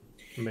 2.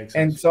 Makes sense.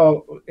 And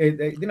so,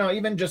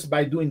 even just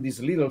by doing this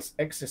little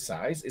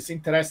exercise, it's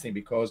interesting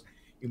because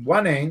in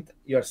one end,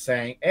 you're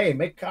saying, hey,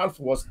 Metcalfe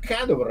was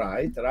kind of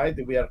right?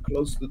 We are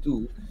close to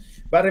 2.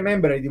 But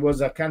remember, it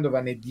was a kind of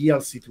an ideal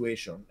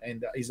situation.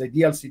 And his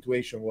ideal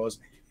situation was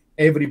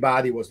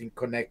everybody was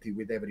connected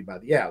with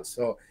everybody else.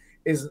 So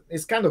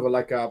is kind of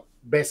like a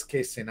best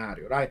case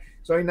scenario, right?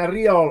 So in a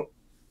real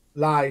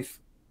life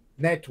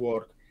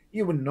network,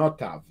 you will not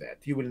have that.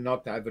 You will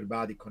not have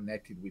everybody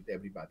connected with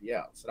everybody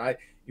else, right?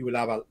 You will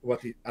have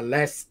a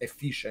less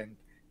efficient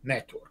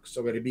network,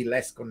 so there will be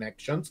less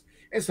connections,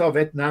 and so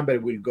that number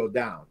will go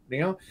down,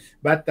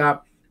 But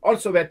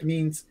also that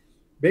means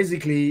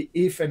basically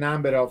if a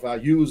number of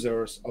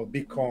users of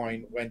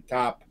Bitcoin went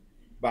up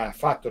by a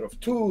factor of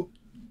 2,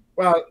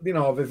 well,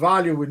 the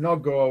value will not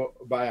go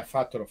by a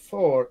factor of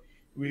 4,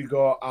 will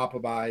go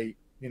up by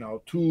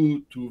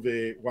 2 to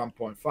the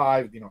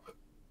 1.5.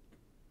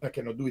 I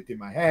cannot do it in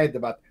my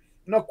head, but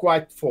not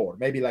quite 4,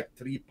 maybe like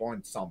 3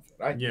 point something,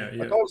 right? Yeah, yeah.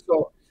 But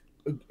also,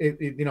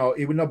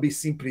 it will not be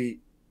simply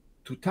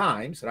 2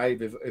 times, right?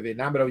 If the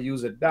number of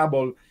users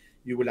double,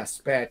 you will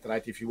expect,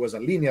 right? If it was a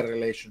linear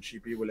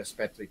relationship, you will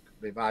expect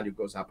the value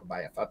goes up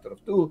by a factor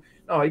of 2.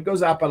 No, it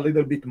goes up a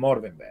little bit more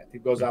than that.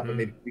 It goes up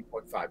maybe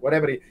 3.5,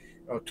 whatever,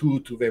 2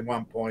 to the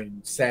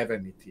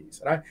 1.7 it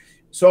is, right?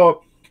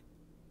 So,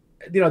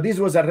 this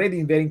was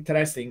already very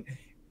interesting,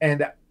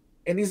 and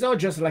it's not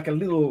just like a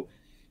little,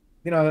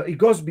 it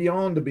goes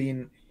beyond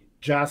being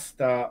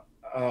just a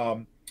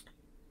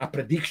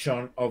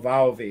prediction of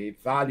how the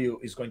value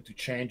is going to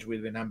change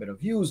with the number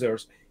of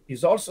users.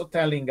 Is also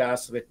telling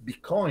us that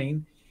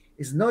Bitcoin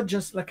is not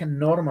just like a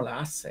normal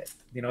asset.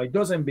 It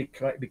doesn't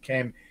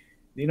become,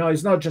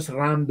 it's not just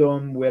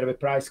random where the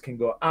price can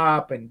go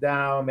up and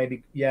down.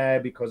 Maybe, yeah,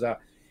 because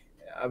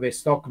the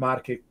stock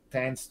market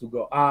tends to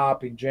go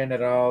up in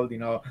general,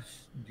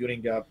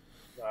 during a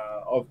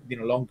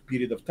long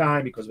period of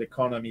time because the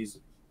economy is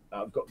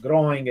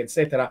growing,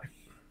 etc.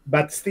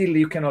 But still,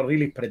 you cannot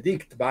really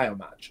predict by how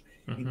much.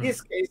 In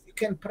this case, you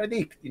can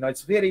predict.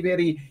 It's very,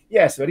 very,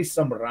 yes, there is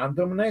some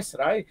randomness,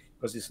 right?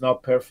 Because it's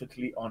not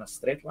perfectly on a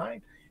straight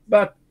line,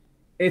 but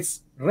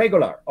it's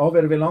regular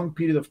over the long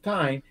period of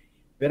time.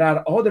 There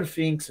are other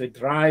things that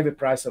drive the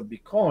price of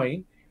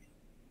Bitcoin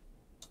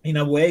in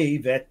a way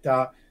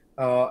that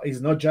is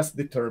not just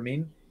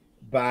determined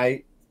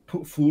by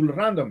full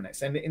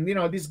randomness.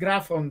 And this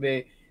graph on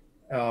the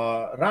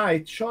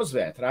right shows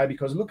that, right?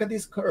 Because look at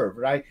this curve,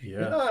 right?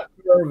 Yeah. A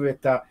curve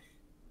that,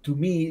 to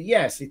me,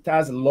 yes, it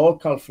has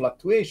local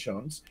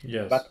fluctuations,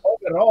 yes, but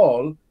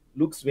overall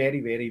looks very,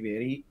 very,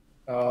 very,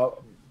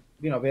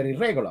 very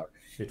regular.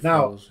 it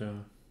Now, follows,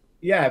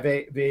 yeah,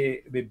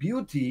 the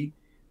beauty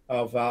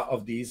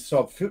of these.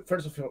 So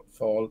first of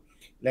all,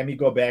 let me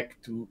go back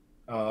to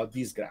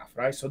this graph,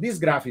 right? So this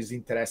graph is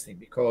interesting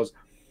because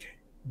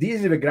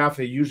this is the graph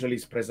that usually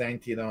is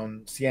presented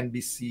on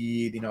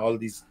CNBC, all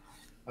these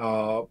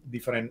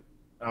different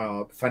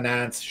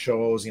finance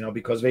shows,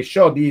 because they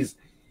show these.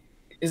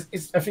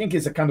 I think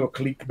it's a kind of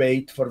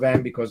clickbait for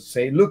them because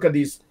say, look at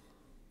this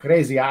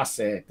crazy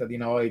asset,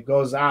 it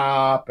goes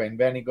up and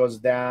then it goes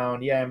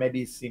down. Yeah,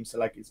 maybe it seems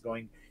like it's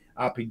going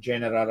up in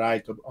general,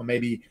 right? Or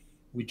maybe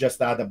we just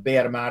had a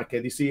bear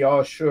market. You see,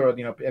 oh, sure,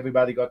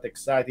 everybody got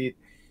excited.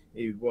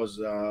 It was,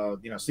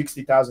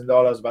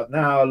 $60,000, but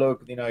now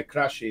look, it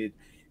crashed it,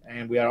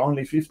 and we are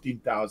only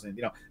 15,000.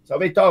 So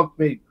they talk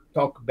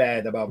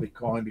bad about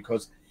Bitcoin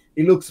because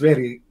it looks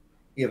very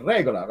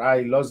irregular,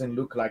 right? It doesn't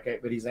look like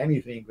there is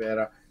anything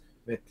there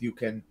that you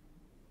can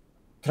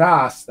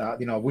trust.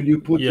 Will you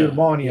put your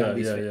money on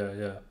this?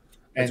 Yeah.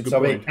 And so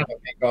they kind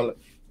of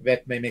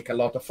that may make a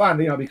lot of fun,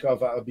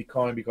 because of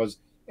Bitcoin, because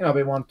they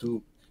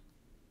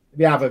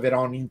have their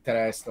own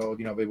interest, or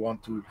they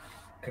want to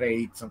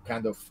create some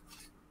kind of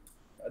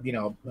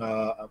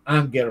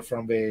anger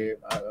from the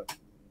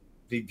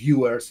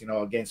viewers,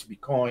 against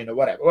Bitcoin or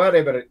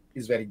whatever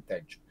is their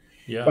intention.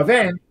 Yeah. But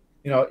then,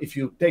 if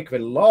you take the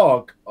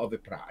log of the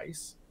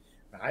price,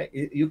 right,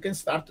 you can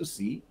start to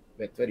see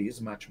that there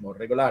is much more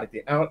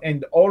regularity,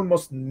 and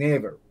almost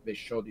never they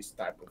show this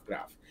type of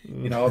graph.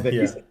 That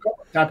is a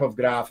common type of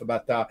graph,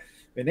 but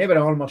they never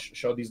almost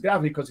show this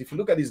graph, because if you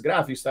look at this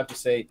graph, you start to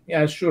say,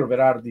 yeah, sure,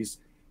 there are these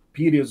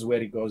periods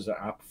where it goes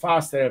up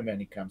faster and then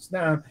it comes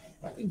down.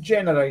 But in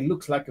general, it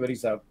looks like there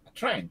is a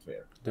trend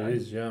there. There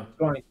is, yeah.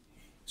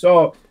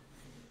 So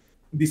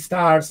the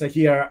stars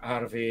here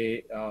are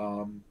the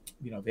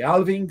the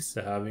halvings.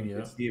 The halving, yeah.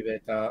 You see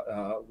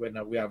that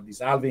when we have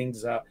these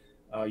halvings,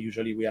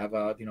 usually we have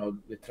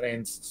the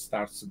trend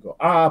starts to go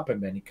up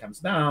and then it comes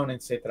down,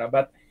 etc.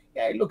 But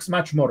yeah, it looks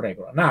much more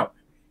regular. Now,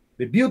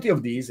 the beauty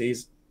of this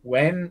is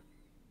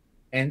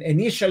and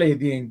initially I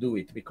didn't do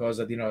it because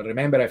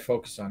remember, I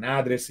focused on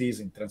addresses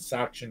and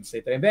transactions,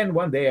 etc. And then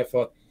one day I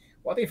thought,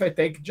 what if I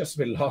take just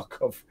the log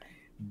of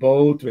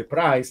both the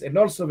price and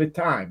also the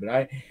time,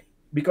 right?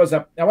 Because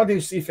I wanted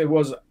to see if it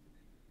was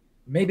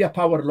maybe a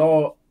power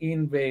law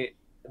in the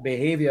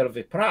behavior of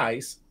the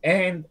price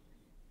and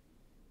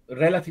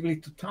relatively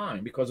to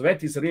time, because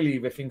that is really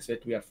the things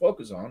that we are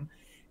focused on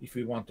if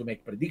we want to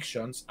make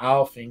predictions,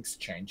 how things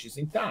changes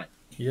in time.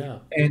 Yeah.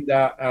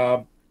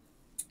 And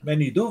when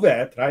you do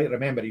that, right,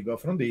 remember, you go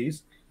from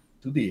this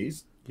to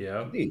this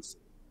to this.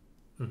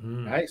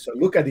 Right? So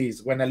look at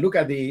this. When I look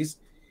at this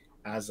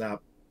as a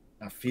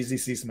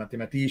physicist,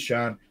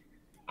 mathematician,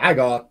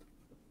 I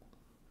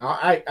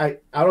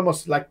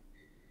almost like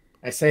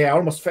I say I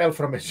almost fell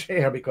from a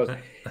chair because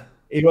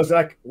it was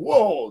like,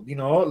 whoa,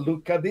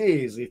 look at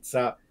this. It's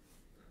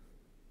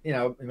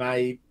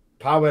my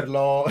power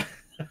law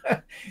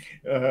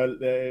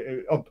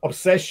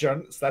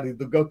obsession started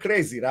to go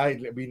crazy,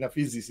 right? Being a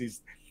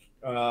physicist,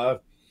 I'm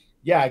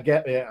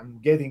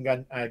getting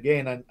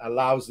again a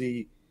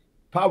lousy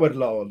power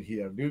law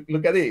here.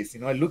 Look at this.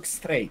 It looks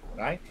straight,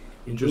 right?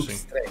 It looks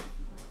straight.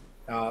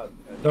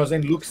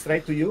 Doesn't look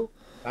straight to you,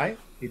 right?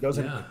 It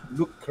doesn't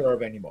look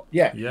curved anymore.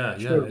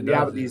 Sure. We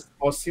have these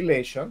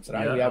oscillations,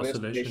 right? We have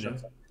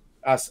oscillations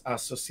as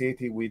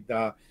associated with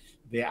the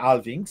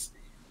halvings.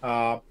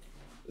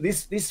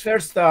 This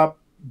first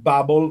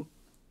bubble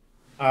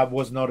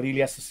was not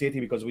really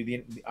associated because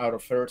our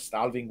first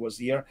halving was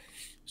here,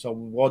 so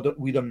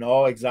we don't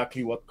know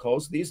exactly what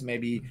caused this.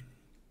 Maybe it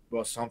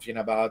was something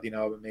about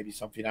maybe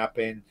something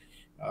happened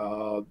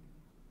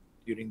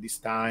during this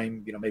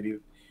time. Maybe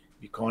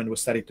Bitcoin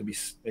was started to be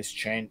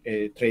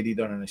traded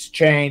on an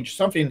exchange,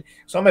 some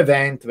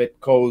event that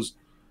caused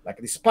like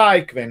the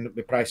spike when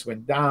the price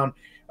went down.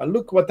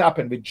 Look what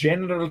happened. The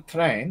general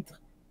trend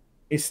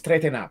is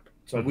straighten up.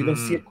 So we don't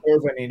see a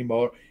curve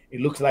anymore.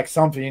 It looks like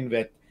something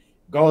that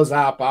goes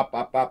up.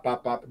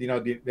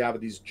 They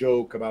have this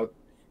joke about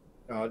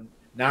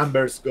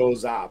numbers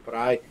goes up,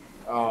 right?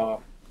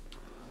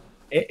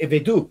 They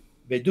do,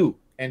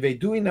 and they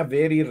do in a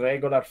very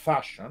regular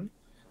fashion.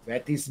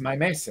 That is my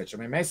message.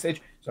 My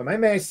message,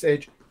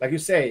 like you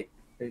say,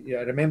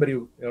 I remember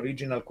your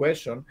original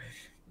question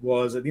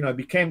was,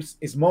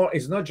 it's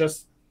not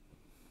just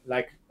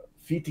like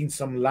fitting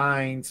some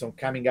lines or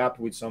coming up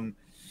with some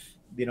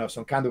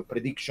kind of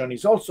prediction.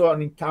 It's also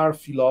an entire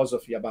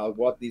philosophy about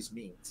what this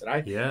means,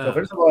 right? So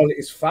first of all,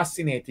 it's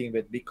fascinating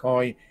that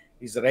Bitcoin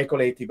is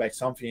regulated by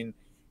something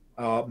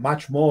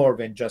much more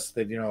than just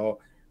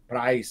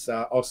price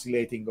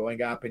oscillating,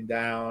 going up and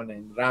down,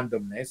 and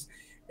randomness.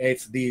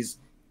 It's this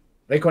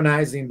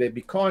recognizing that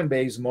Bitcoin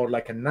is more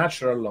like a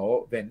natural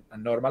law than a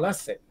normal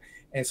asset.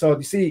 And so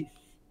you see,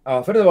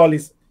 first of all,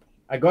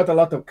 I got a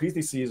lot of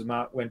criticism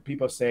when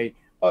people say,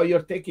 "Oh,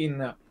 you're taking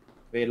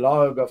the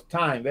log of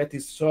time. That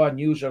is so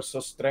unusual,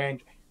 so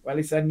strange." Well,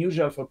 it's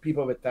unusual for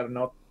people that are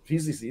not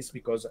physicists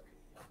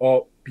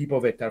or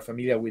people that are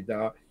familiar with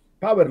the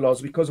power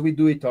laws, because we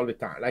do it all the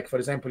time. Like, for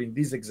example, in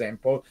this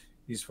example,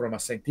 this is from a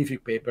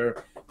scientific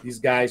paper. These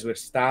guys were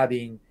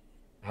studying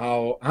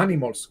how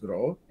animals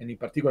grow, and in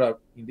particular,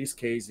 in this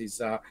case, is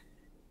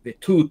the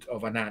tooth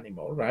of an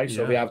animal, right?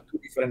 So we have two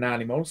different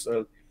animals.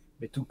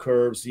 The two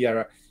curves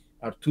here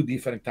are two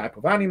different type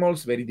of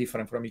animals, very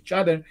different from each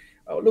other.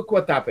 Look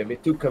what happened. They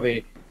took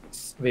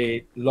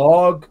the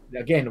log.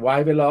 Again,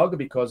 why the log?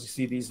 Because you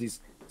see this is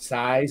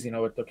size,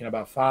 we're talking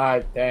about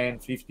 5, 10,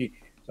 50.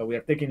 So we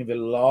are taking the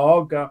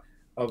log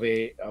of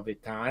a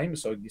time.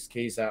 So in this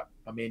case,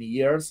 how many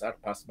years are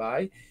passed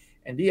by.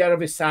 And here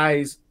the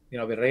size,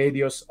 the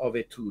radius of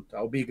a tooth,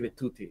 how big the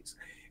tooth is.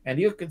 And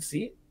you can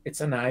see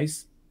it's a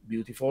nice,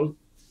 beautiful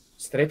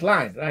straight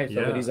line, right? So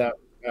there is a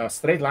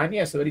straight line.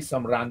 Yes, there is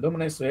some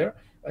randomness there,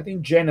 but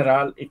in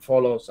general, it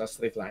follows a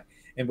straight line.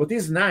 And what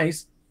is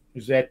nice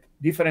is that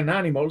different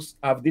animals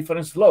have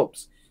different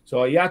slopes.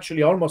 So you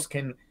actually almost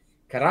can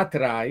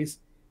characterize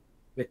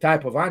the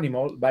type of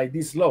animal by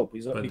this slope.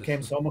 It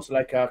becomes almost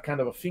like a kind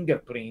of a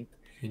fingerprint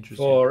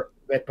for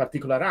that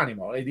particular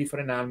animal.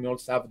 Different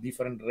animals have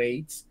different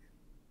rates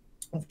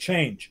of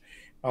change.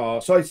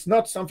 So it's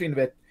not something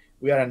that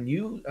we are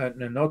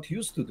not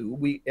used to do.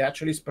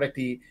 It's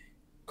pretty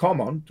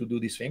common to do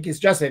this thing. It's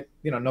just that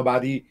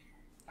nobody.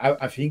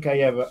 I think I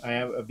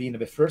have been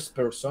the first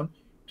person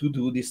to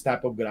do this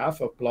type of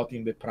graph of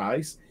plotting the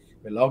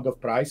log of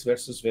price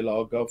versus the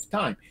log of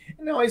time.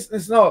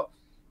 It's not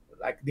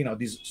like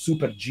this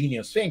super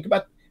genius thing,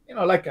 but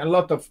like a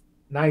lot of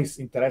nice,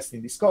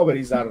 interesting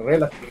discoveries are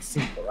relatively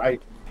simple,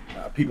 right?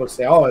 People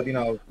say, "Oh,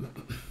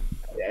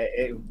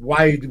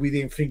 why we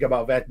didn't think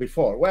about that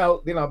before?"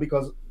 Well,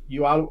 because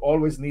you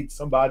always need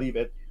somebody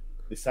that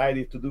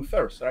decided to do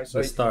first, right? So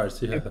it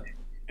starts,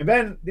 and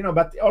then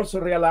but also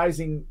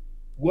realizing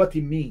what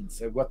it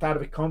means, what are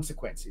the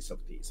consequences of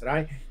this,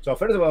 right? So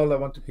first of all, I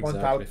want to point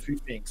out a few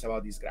things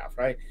about this graph,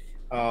 right?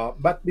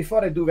 But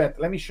before I do that,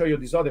 let me show you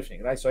this other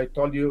thing, right? So I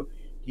told you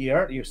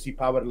here, you see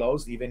power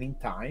laws even in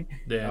time,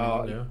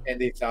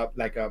 and it's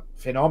like a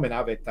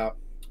phenomena that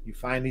you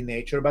find in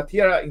nature. But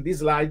here in these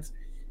slides,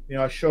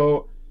 I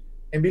show,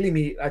 and believe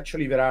me,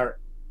 actually there are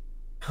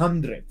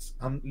hundreds,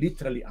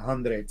 literally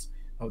hundreds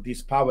of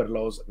these power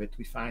laws that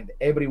we find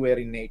everywhere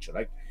in nature.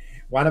 Like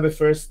one of the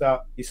first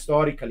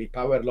historically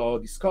power law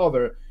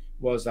discovered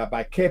was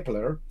by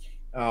Kepler.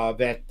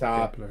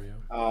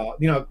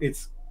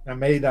 It's I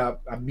made a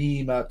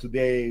meme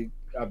today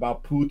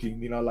about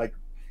Putin, like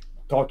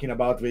talking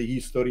about the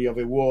history of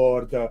a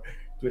war to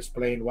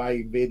explain why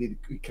he invaded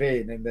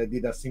Ukraine, and they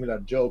did a similar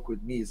joke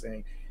with me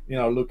saying,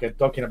 look at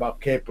talking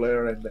about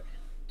Kepler and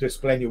to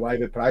explain you why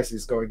the price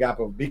is going up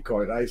of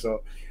Bitcoin, right?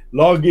 So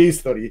long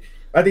history,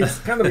 but it's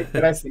kind of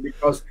interesting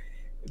because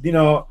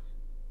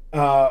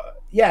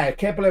yeah,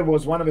 Kepler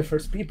was one of the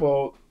first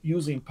people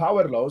using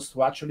power laws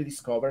to actually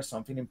discover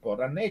something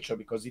important in nature,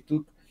 because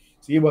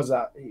he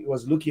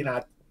was looking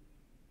at,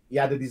 he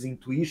had this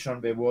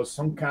intuition there was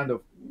some kind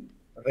of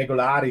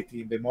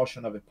regularity in the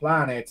motion of the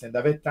planets, and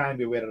at that time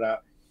we were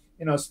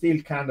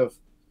still kind of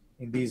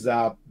in this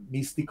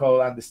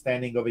mystical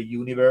understanding of a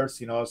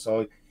universe,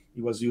 so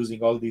he was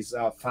using all these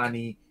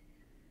funny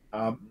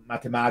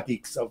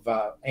mathematics of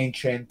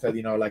ancient,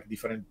 like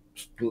different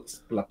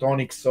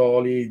platonic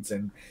solids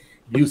and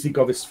music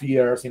of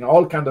spheres,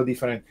 all kind of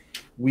different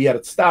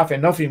weird stuff,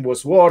 and nothing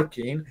was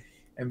working.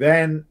 And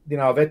then,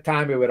 at that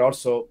time, we were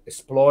also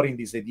exploring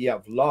this idea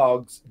of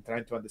logs and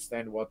trying to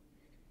understand what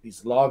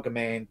this log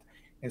meant.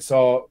 And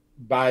so,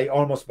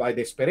 almost by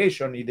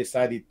desperation, he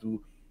decided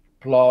to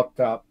plot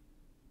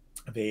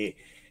the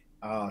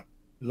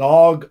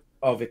log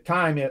of the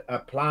time a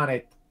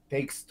planet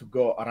takes to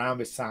go around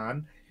the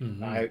sun.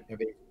 They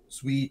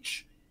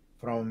switch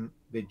from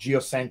the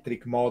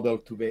geocentric model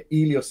to the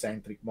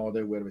heliocentric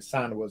model, where the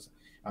sun was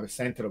at the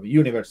center of the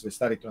universe. We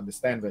started to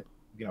understand that,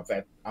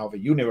 that how the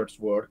universe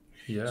worked.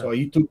 Yeah. So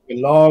he took the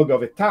log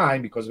of the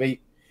time, because they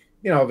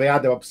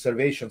had the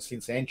observations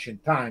since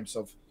ancient times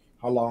of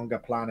how long a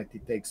planet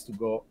it takes to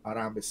go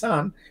around the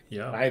sun.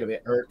 Yeah. Right?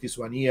 The Earth is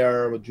 1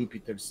 year,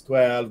 Jupiter is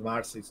 12,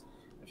 Mars is,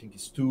 I think,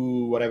 is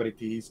 2, whatever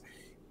it is.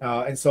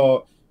 And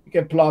so you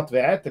can plot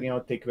that,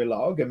 and take the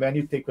log, and then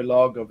you take the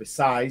log of the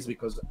size,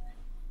 because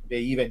they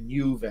even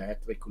knew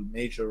that they could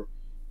measure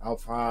how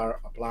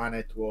far a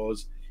planet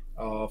was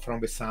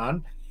from the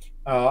sun.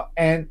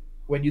 And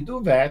when you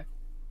do that,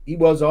 it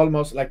was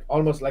almost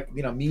like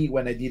me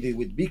when I did it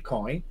with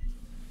Bitcoin.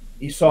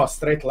 He saw a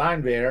straight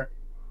line there,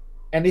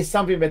 and it's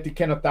something that you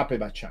cannot happen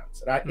by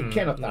chance, right? It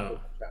cannot happen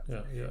by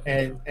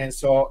chance. And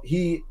so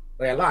he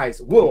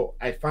realized, whoa,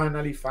 I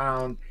finally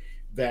found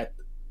that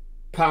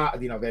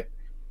that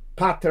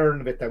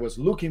pattern that I was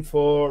looking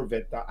for,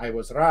 that I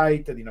was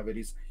right. There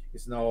is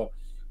no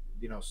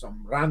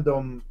some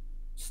random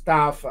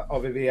stuff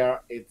over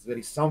there. There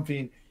is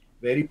something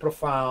very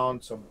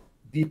profound, some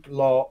deep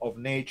law of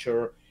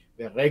nature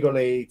that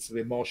regulates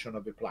the motion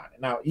of the planet.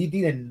 Now, he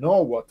didn't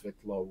know what that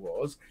law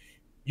was.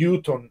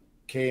 Newton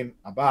came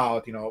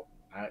about,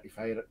 if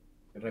I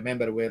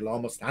remember well,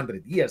 almost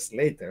 100 years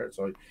later.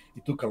 So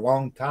it took a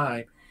long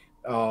time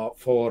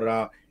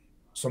for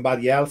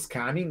somebody else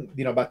coming,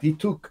 but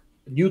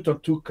Newton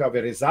took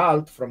the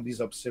result from this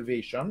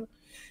observation,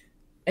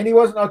 and it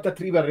was not a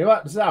trivial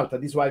result.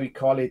 This is why we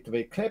call it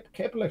the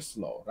Kepler's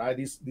law, right?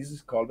 This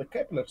is called the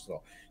Kepler's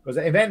law, because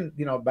then,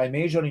 by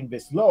measuring the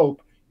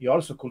slope, you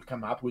also could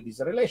come up with this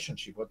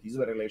relationship. What is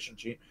the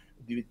relationship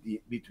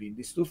between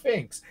these two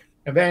things?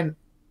 And then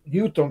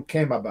Newton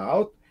came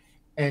about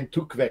and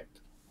took that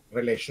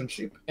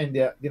relationship, and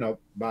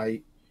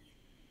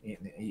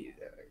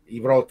he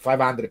wrote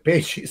 500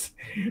 pages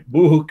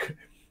book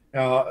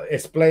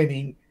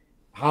explaining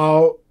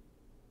how,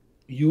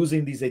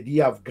 using this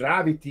idea of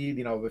gravity,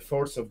 the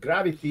force of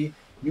gravity,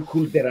 you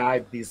could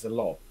derive this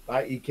law.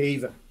 Right? He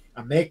gave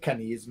a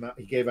mechanism,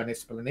 he gave an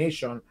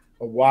explanation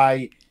of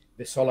why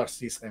the solar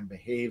system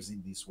behaves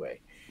in this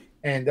way.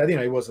 And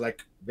it was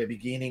like the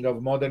beginning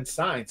of modern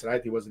science,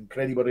 right? It was an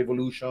incredible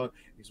revolution.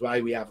 It's why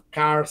we have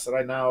cars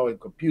right now and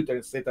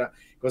computers, etc.,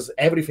 because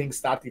everything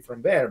started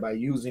from there, by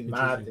using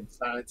math and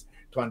science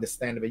to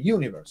understand the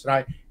universe,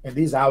 right? And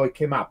this is how it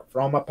came up,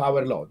 from a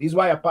power law. This is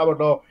why a power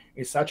law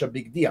is such a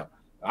big deal.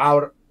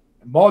 Our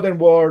modern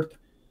world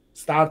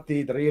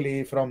started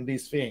really from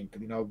this thing,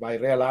 by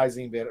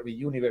realizing that the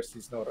universe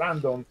is not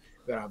random.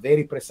 There are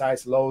very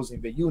precise laws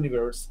in the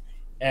universe,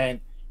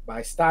 and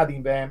by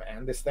studying them and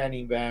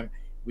understanding them,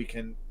 we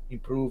can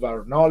improve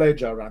our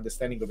knowledge, our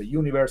understanding of the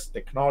universe,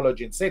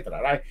 technology,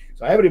 etc. Right?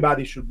 So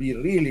everybody should be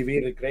really,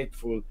 very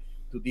grateful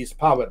to this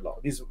power law.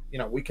 This,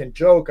 we can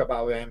joke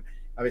about them,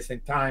 at the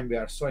same time they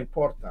are so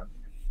important.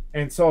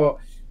 And so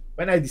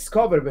when I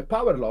discovered the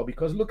power law,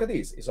 because look at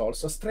this, it's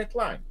also a straight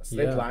line in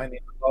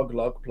a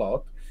log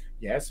plot.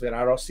 Yes, there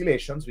are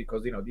oscillations,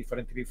 because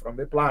differently from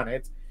the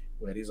planet,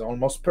 where it's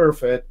almost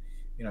perfect,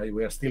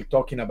 we are still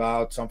talking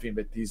about something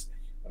that is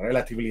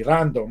relatively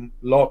random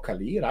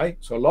locally, right?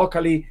 So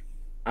locally,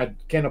 I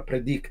cannot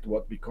predict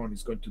what Bitcoin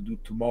is going to do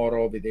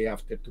tomorrow, the day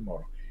after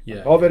tomorrow.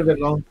 But over the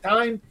long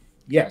time,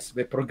 yes,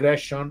 the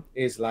progression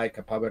is like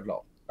a power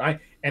law, right?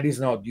 And it's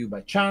not due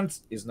by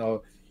chance.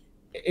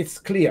 It's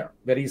clear.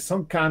 There is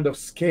some kind of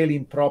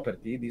scaling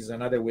property. This is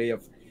another way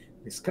of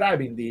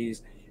describing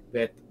this,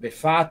 that the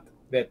fact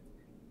that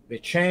the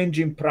change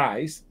in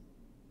price,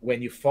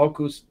 when you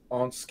focus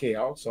on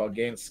scale, so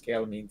again,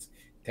 scale means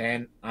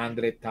 10,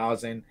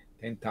 100,000,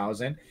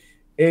 10,000,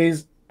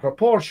 is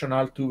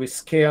proportional to a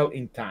scale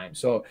in time.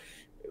 So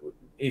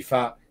if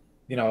there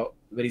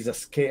is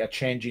a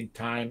change in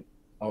time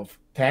of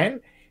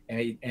 10,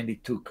 and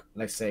it took,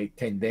 let's say,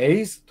 10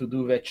 days to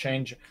do that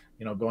change,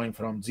 going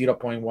from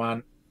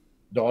 $0.1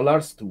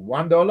 to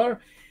 $1,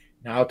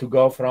 now to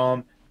go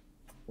from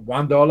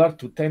 $1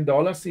 to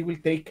 $10, it will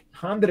take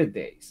 100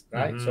 days,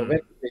 right? So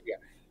that's the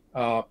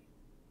idea.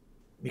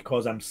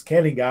 because I'm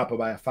scaling up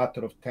by a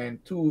factor of 10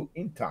 to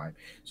in time.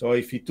 So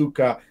if it took,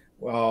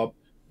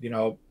 you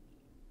know,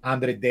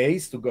 100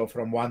 days to go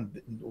from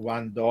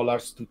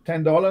 $1 to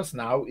 $10,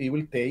 now it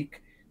will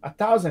take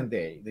 1,000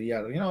 days. They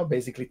are,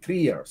 basically 3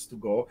 years to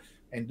go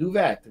and do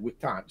that with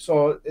time.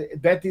 So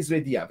that is the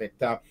idea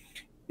that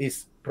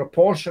is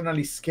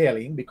proportionally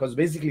scaling, because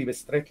basically the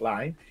straight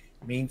line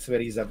means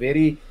there is a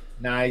very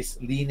nice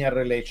linear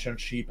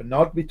relationship,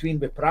 not between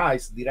the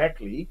price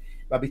directly,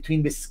 but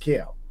between the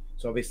scale.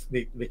 So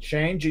the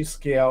change in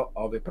scale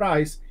of the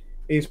price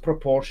is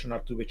proportional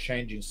to the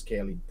change in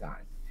scale in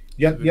time.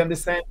 You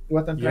understand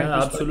what I'm trying to Yeah,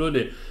 explain?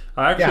 absolutely.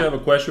 I actually Yeah. have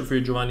a question for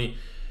you, Giovanni.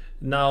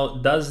 Now,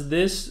 does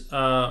this,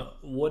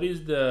 what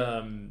is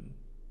the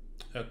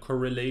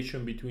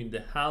correlation between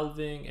the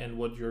halving and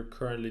what you're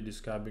currently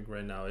describing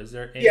right now? Is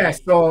there Yeah. any?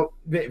 So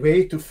the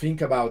way to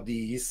think about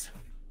these,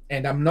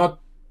 and I'm not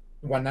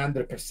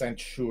 100%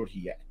 sure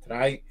yet,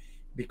 right?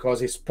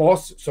 Because it's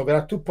so there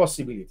are two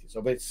possibilities.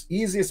 So the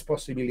easiest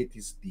possibility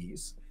is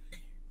this,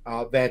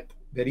 that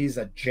there is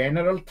a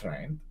general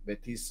trend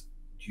that is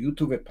due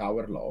to the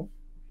power law.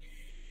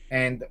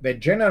 And the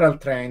general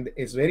trend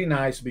is very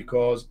nice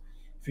because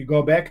if you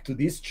go back to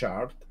this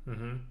chart,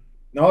 Mm-hmm.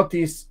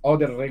 notice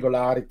other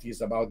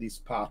regularities about this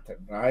pattern,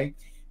 right?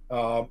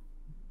 Uh,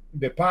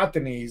 the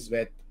pattern is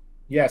that,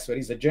 yes, there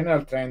is a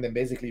general trend, and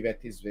basically that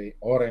is the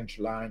orange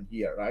line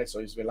here, right? So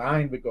it's the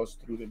line that goes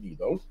through the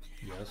middle.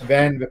 Yes. And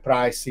then the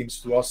price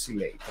seems to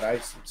oscillate, right?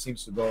 It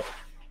seems to go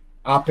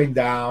up and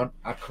down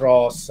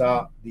across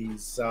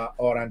this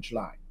orange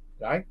line,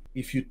 right?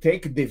 If you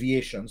take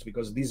deviations,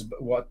 because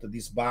what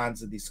these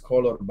bands, these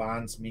color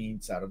bands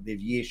means are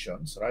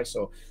deviations, right?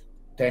 So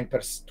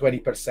 10%,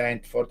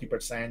 20%,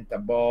 40%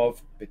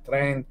 above the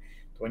trend,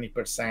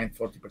 20%,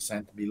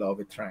 40% below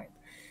the trend.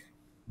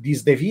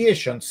 This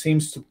deviation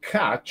seems to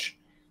catch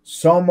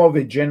some of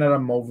the general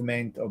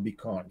movement of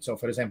Bitcoin. So,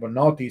 for example,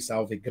 notice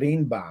how the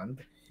green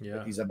band, Yeah.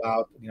 that is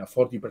about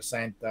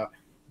 40%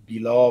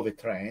 below the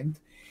trend,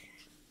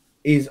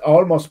 is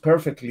almost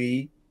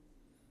perfectly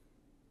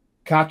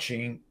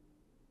catching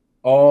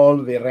all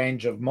the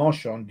range of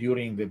motion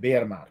during the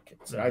bear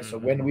markets, right? So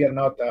when we are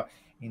not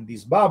in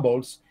these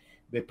bubbles,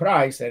 the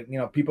price,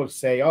 people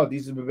say, oh,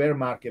 this is the bear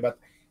market, but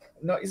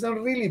no, it's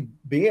not really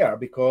bear,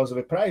 because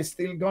the price is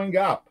still going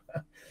up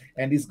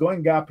and it's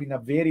going up in a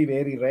very,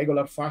 very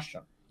regular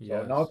fashion. So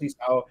Yes. notice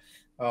how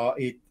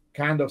it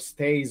kind of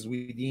stays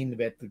within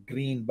that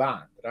green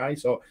band, right?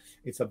 So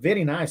it's a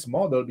very nice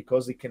model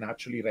because it can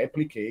actually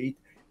replicate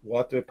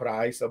what the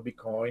price of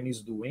Bitcoin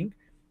is doing.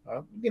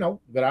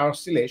 There are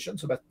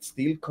oscillations, but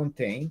still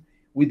contained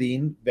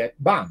within that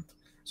band.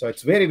 So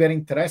it's very, very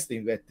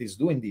interesting that it's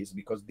doing this,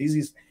 because this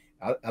is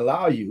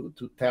allow you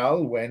to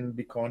tell when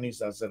Bitcoin is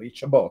has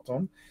reached a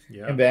bottom,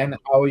 and then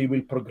how it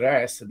will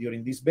progress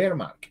during this bear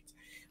market.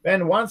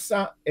 Then once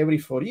every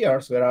 4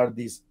 years, there are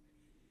these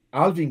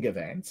halving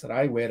events,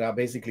 right? Where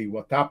basically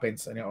what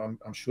happens, and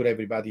I'm sure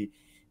everybody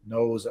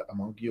knows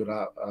among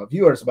your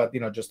viewers, but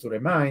just to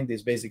remind,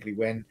 is basically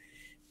when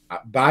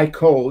by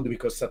code,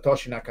 because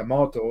Satoshi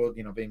Nakamoto,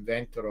 the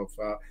inventor of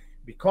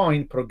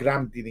Bitcoin,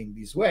 programmed it in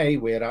this way,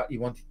 where he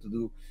wanted to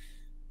do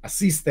a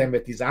system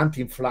that is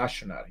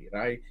anti-inflationary,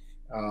 right?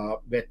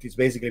 That is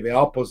basically the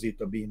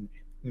opposite of being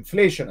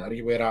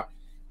inflationary, where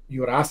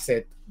your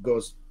asset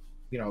goes,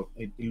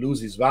 it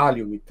loses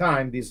value with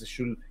time. This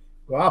should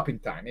go up in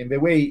time. And the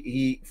way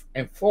he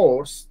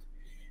enforced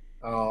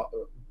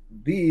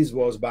this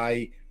was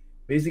by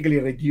basically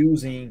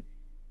reducing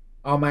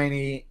how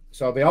many.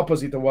 So the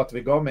opposite of what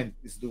the government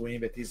is doing,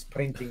 that is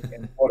printing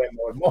and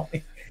more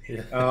money.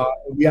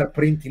 We are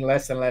printing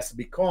less and less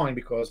Bitcoin,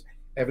 because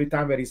every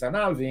time there is an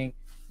halving,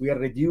 we are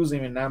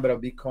reducing the number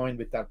of Bitcoin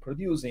that are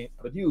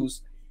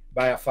produced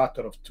by a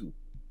factor of 2.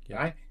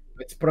 Right?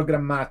 It's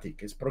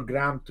programmatic. It's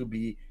programmed to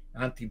be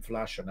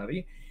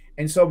anti-inflationary.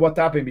 And so what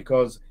happened,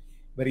 because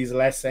there is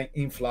less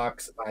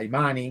influx by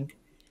mining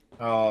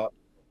of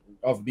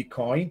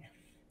Bitcoin,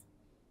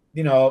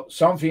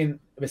 something,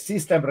 the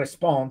system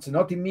responds,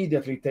 not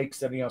immediately,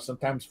 takes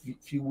sometimes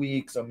few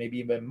weeks or maybe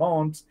even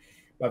months,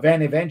 but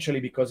then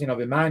eventually, because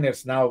the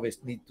miners now, they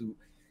need to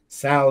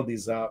sell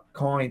these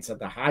coins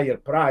at a higher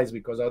price,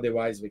 because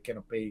otherwise they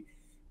cannot pay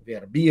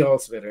their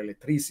bills, their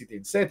electricity,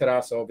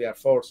 etc. So they are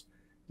forced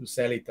to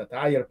sell it at a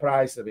higher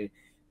price.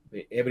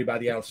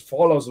 Everybody else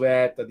follows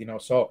that,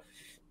 so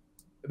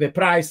the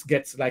price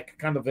gets like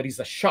kind of, there is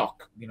a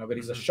shock, there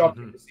is a shock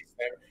in the system.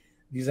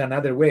 This is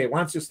another way.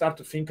 Once you start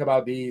to think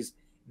about these,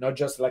 not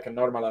just like a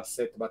normal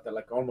asset, but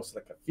like almost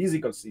like a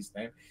physical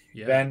system,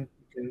 then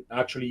you can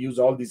actually use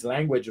all this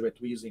language that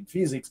we use in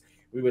physics.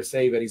 We will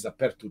say there is a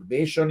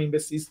perturbation in the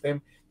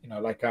system,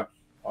 like there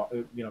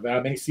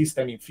are many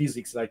systems in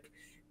physics, like,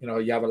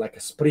 you have like a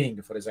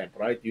spring, for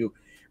example, right? You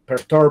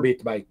perturb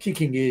it by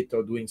kicking it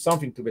or doing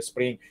something to the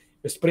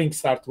spring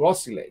starts to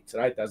oscillate,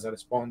 right? As a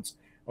response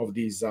of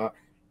this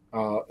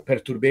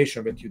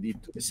perturbation that you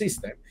did to the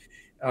system.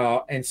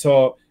 And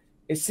so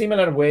a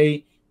similar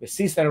way, the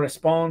system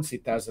responds,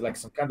 it has like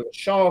some kind of a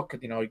shock,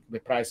 the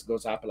price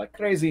goes up like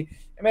crazy,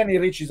 and then it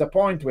reaches a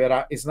point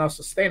where it's not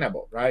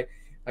sustainable, right?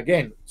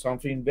 Again,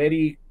 something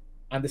very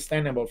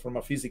understandable from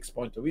a physics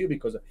point of view,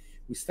 because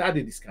we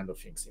study these kind of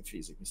things in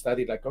physics. We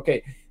study like,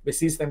 okay, the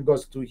system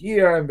goes to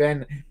here, and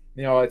then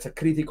it's a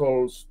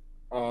critical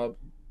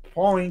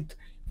point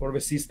for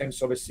the system,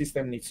 so the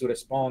system needs to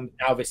respond.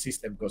 Now the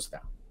system goes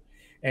down,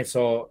 and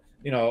so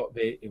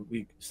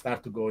we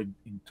start to go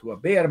into a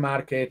bear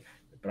market.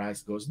 The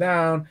price goes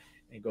down,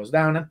 it goes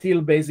down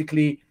until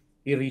basically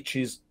it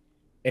reaches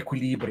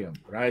equilibrium,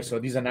 right? So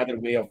this is another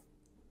way of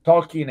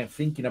talking and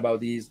thinking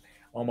about this,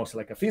 almost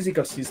like a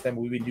physical system.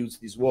 We will use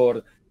this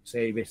word,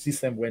 say the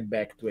system went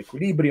back to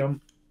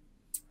equilibrium.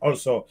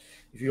 Also,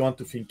 if you want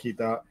to think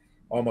it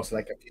almost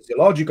like a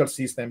physiological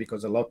system,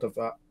 because a lot of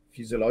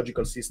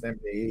physiological systems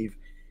behave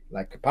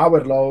like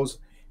power laws.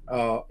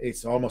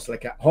 It's almost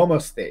like a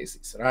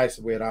homeostasis, right?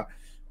 So where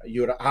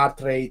your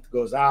heart rate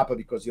goes up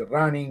because you're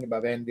running,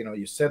 but then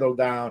you settle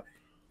down,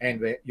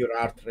 and your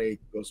heart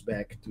rate goes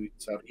back to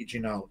its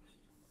original,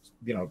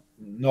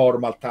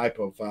 normal type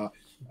of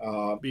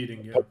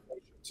Beating, yeah.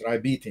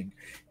 right? Beating,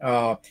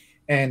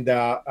 and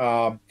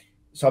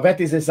so that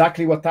is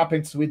exactly what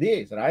happens with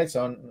this, right?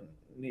 So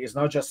it's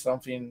not just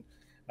something.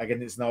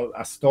 Again, it's not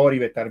a story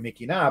that are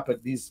making up,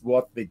 but this is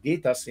what the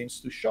data seems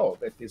to show,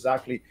 that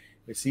exactly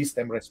the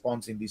system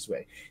responds in this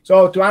way.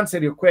 So to answer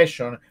your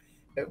question,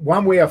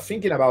 one way of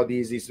thinking about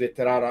this is that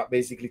there are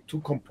basically two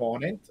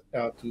components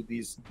to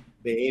this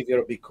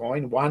behavior of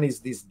Bitcoin. One is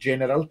this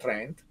general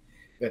trend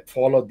that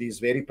follow this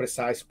very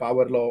precise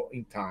power law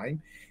in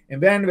time. And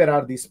then there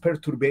are these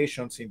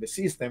perturbations in the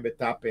system that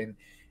happen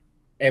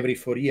every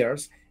 4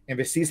 years. And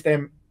the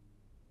system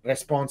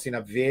responds in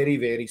a very,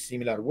 very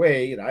similar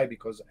way, right?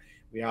 Because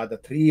we had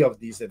 3 of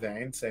these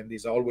events, and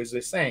it's always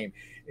the same.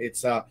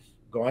 It's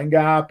going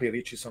up, it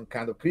reaches some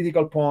kind of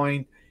critical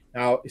point.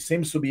 Now, it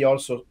seems to be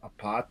also a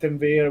pattern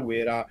there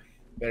where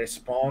the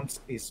response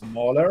is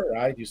smaller,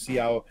 right? You see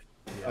how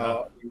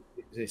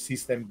the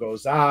system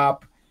goes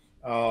up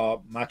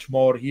much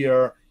more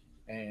here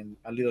and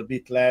a little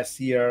bit less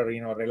here,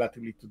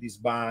 relatively to these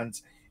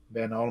bands.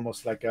 Then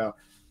almost like it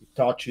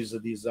touches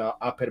this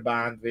upper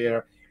band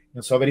there.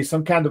 And so there is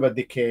some kind of a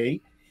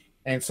decay.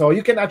 And so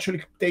you can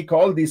actually take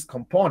all these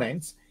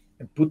components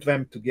and put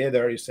them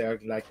together. You say,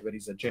 like, there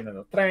is a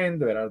general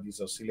trend, there are these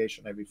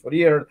oscillations every 4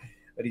 years,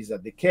 there is a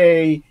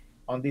decay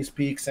on these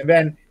peaks, and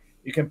then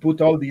you can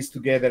put all these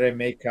together and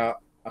make a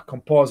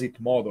composite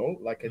model,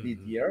 like I did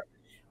here,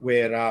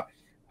 where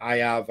I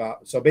have,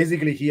 so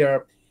basically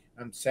here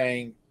I'm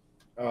saying,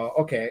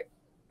 okay,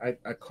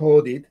 I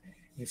code it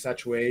in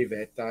such a way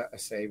that I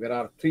say there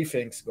are 3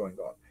 things going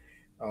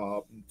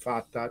on. In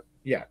fact,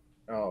 there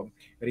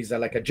is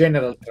like a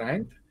general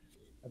trend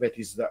that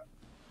is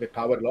the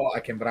power law. I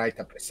can write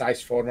a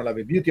precise formula.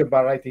 The beauty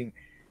about writing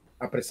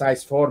a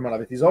precise formula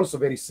that is also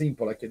very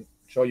simple, I can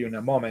show you in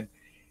a moment,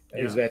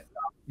 is that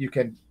you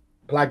can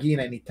plug in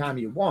anytime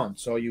you want.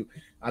 So you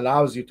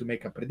allows you to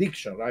make a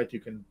prediction, right? You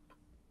can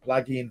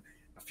plug in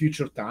a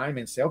future time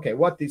and say, okay,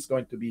 what is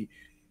going to be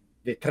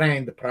the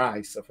trend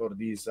price for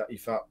this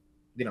if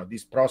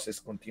this process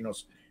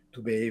continues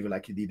to behave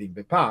like it did in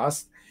the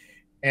past.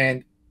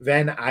 And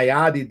then I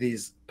added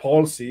these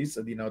pulses,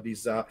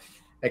 these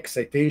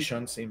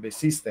excitations in the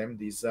system,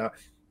 these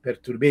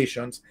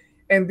perturbations.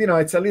 And,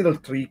 it's a little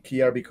trick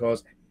here,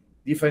 because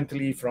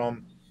differently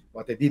from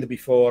what I did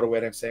before,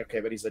 where I say, okay,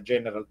 there is a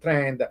general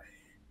trend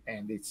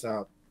and it's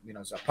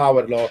it's a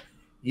power law.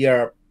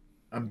 Here,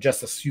 I'm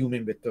just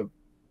assuming that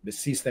the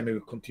system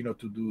will continue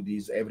to do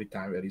this every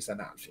time there is an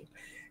halving.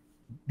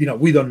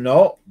 We don't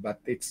know, but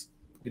it's,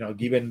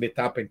 given it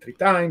happened 3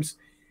 times,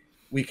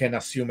 we can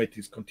assume it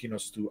is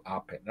continues to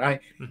happen,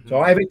 right?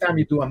 So every time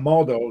you do a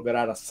model, there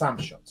are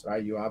assumptions,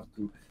 right? You have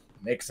to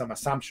make some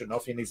assumption.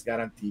 Nothing is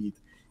guaranteed.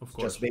 Of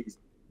course. Just based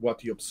on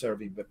what you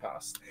observe in the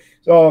past.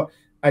 So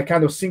I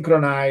kind of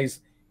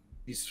synchronize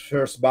this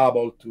first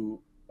bubble to,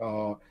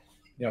 to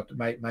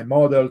my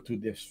model to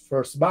the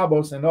first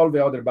bubbles, and all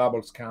the other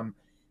bubbles come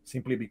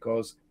simply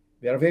because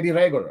they are very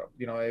regular.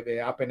 They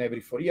happen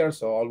every 4 years.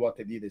 So all what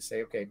I did is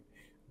say, okay,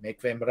 make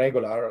them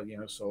regular,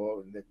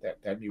 so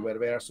that tell me where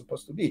they are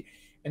supposed to be.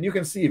 And you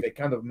can see they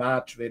kind of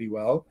match very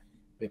well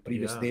the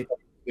previous data.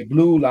 The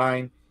blue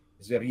line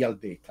is the real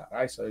data,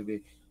 right? So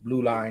the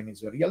blue line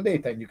is the real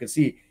data. And you can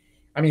see,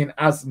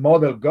 as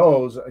model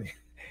goes,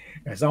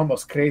 it's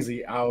almost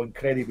crazy how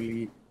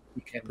incredibly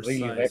we can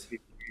really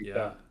replicate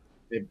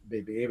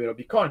the behavior of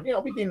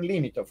Bitcoin, within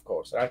limit, of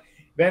course, right?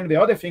 Then the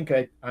other thing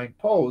I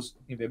impose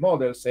in the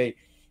model, say,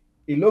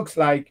 it looks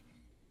like,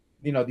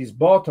 these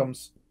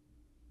bottoms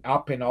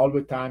happen all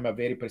the time at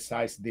very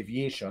precise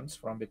deviations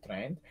from the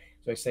trend.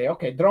 So I say,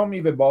 okay, draw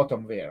me the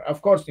bottom there.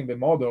 Of course, in the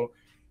model,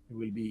 it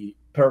will be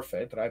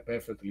perfect, right?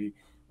 Perfectly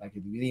like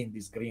within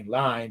this green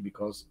line,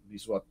 because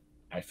this is what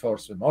I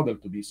force the model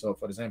to be. So,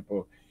 for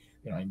example,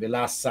 in the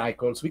last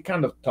cycles, we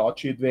kind of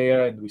touch it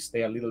there and we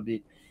stay a little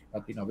bit,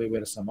 but, there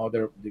were some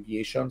other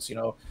deviations,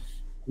 who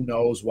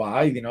knows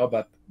why,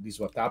 but this is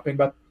what happened.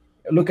 But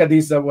look at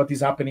this, what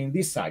is happening in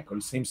this cycle.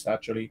 It seems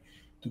actually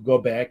to go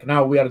back.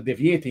 Now we are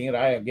deviating,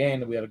 right?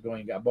 Again, we are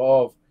going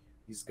above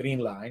this green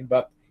line,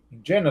 but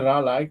in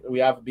general, like we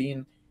have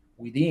been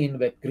within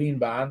that green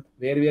band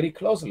very, very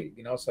closely,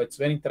 so it's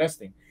very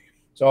interesting.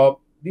 So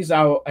this is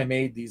how I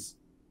made this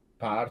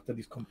part,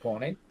 this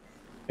component.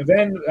 And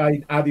then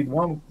I added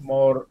one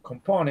more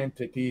component,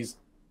 that is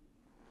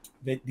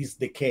this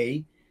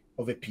decay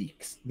of the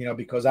peaks,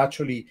 because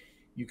actually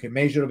you can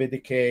measure the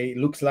decay. It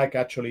looks like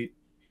actually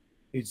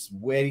it's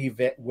very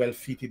well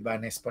fitted by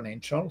an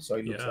exponential. So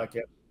it looks like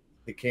a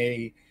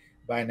decay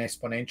by an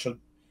exponential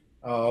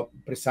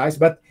precise.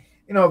 But,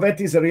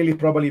 that is really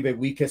probably the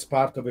weakest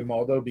part of the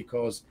model,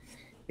 because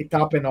it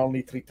happened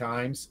only 3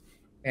 times.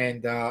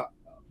 And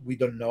we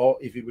don't know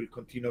if it will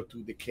continue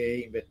to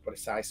decay in that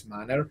precise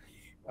manner.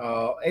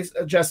 It's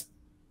just,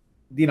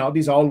 this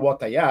is all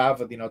what I have,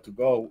 to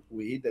go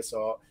with.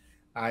 So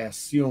I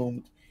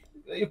assumed,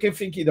 you can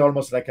think it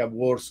almost like a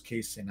worst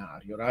case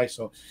scenario, right?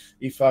 So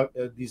if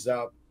these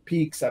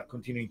peaks are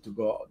continuing to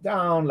go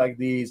down like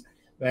this,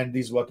 then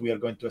this is what we are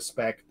going to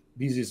expect.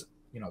 This is,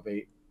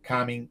 the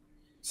coming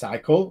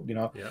cycle,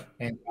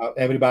 and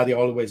everybody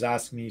always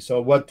asks me, so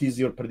what is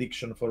your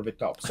prediction for the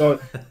top? So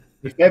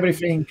if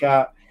everything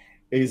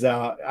is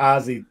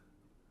as it's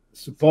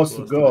supposed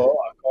to go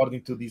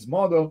according to this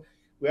model,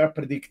 we are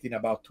predicting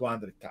about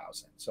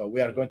 200,000. So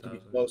we are going to be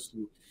close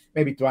to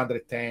maybe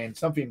 210,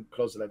 something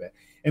close like that.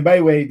 And by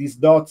the way, these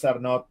dots are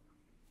not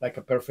like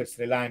a perfect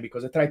straight line,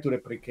 because I try to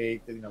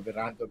replicate, the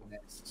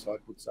randomness. So I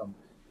put some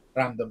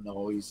random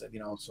noise,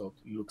 so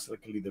it looks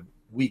like a little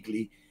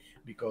wiggly,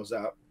 because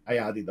I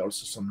added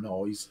also some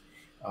noise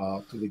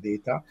to the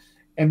data.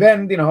 And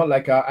then,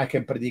 I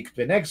can predict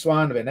the next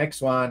one,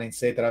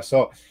 etc.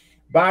 So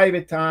by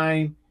the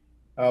time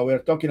we're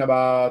talking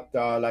about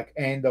like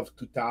end of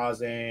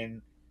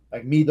 2000,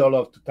 like middle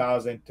of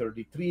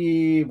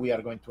 2033, we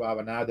are going to have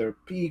another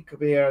peak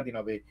there,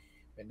 the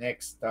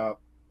next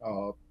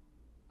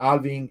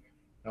halving,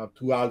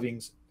 2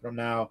 halvings from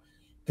now,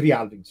 3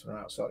 halvings from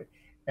now, sorry.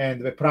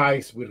 And the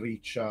price will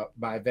reach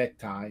by that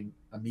time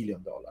 $1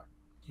 million.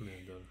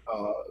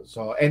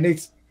 So, and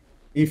it's,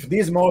 if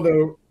this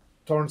model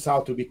turns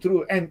out to be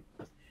true, and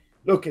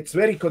look, it's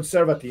very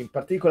conservative, in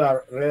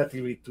particular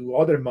relatively to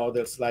other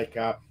models like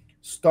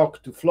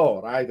stock to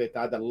flow, right? That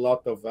had a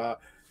lot of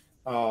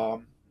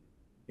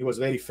it was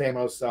very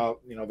famous,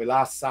 the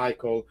last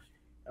cycle,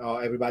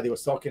 everybody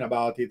was talking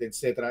about it,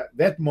 etc.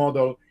 That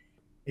model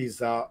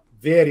is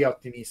very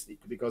optimistic,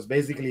 because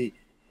basically,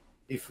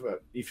 if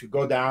you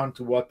go down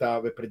to what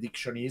the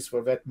prediction is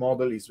for that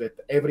model, is that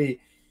every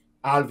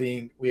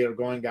halving we are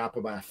going up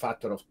by a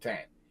factor of 10.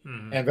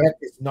 And that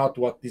is not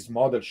what this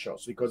model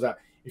shows, because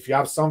if you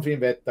have something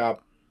that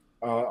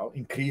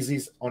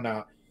increases on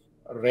a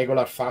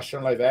regular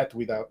fashion like that,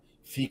 with a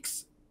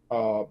fixed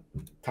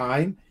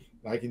time,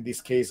 like in this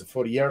case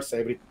 4 years,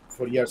 every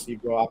 4 years you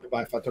go up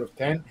by a factor of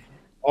 10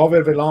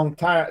 over the long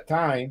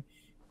time,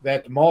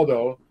 that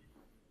model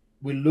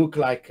will look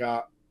like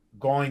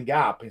going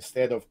up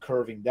instead of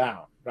curving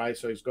down, right?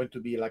 So it's going to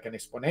be like an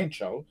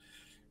exponential,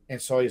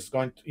 and so it's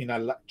going to, in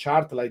a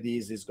chart like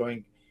this, is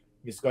going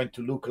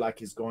to look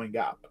like it's going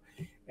up.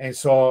 And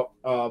so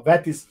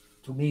that is,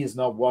 to me, is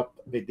not what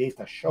the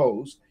data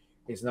shows.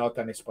 It's not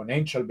an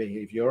exponential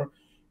behavior.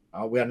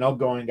 We are not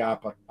going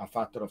up a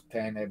factor of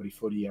 10 every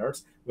 4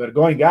 years. We're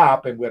going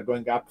up, and we're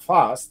going up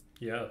fast,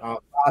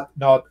 but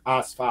not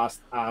as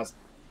fast as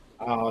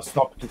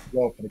stock to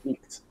flow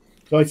predicts.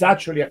 So it's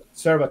actually a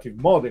conservative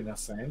model in a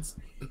sense.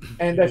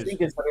 And I think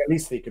it's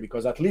realistic,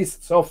 because at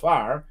least so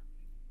far,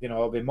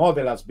 the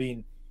model has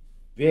been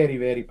very,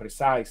 very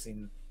precise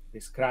in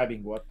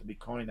describing what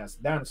Bitcoin has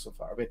done so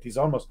far. But it's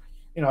almost,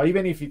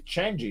 even if it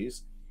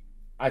changes,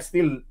 I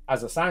still,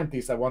 as a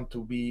scientist, I want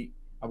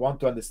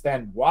to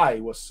understand why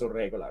it was so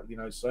regular.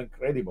 It's so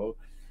incredible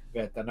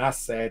that an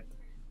asset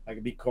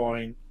like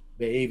Bitcoin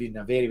behave in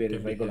a very, very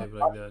regular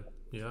way.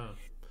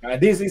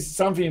 And this is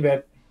something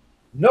that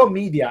no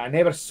media, I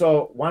never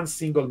saw one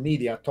single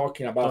media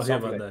talking about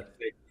something like that.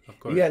 Of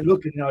course. Yeah,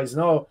 look, it's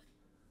no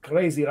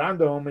crazy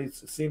random. It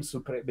seems to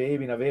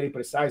behave in a very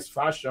precise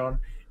fashion,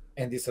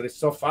 and it's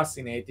so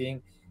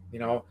fascinating,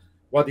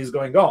 what is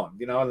going on.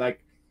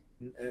 Like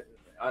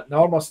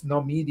almost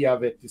no media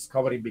that is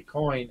covering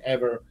Bitcoin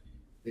ever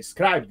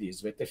described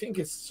this, but I think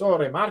it's so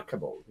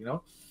remarkable,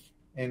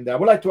 And I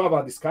would like to have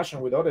a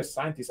discussion with other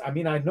scientists. I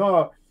mean, I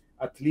know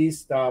at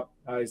least, I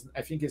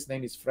think his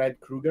name is Fred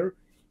Krueger.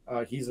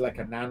 He's like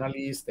an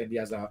analyst, and he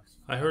has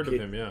I heard of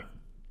him, yeah.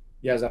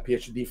 He has a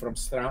PhD from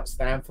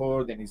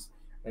Stanford, and he's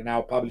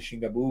now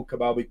publishing a book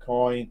about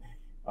Bitcoin.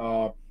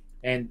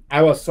 And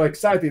I was so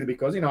excited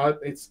because,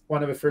 it's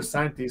one of the first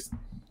scientists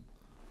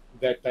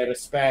that I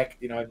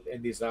respect,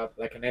 and he's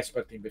like an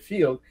expert in the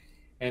field.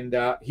 And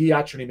he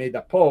actually made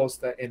a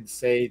post and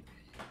said,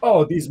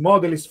 "Oh, this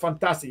model is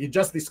fantastic. He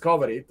just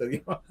discovered it,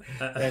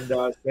 and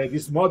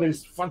this model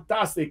is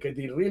fantastic. And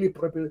he really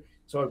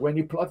so when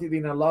he plotted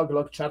in a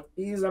log chart,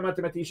 he's a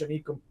mathematician. He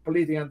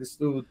completely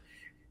understood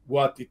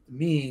what it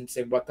means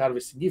and what are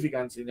the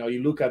significance.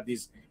 You look at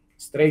this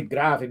straight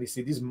graph, and you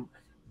see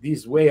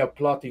this way of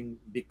plotting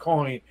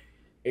Bitcoin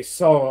is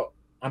so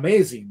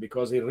amazing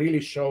because it really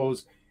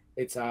shows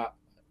it's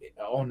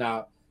on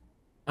a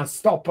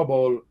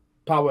unstoppable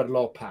power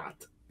law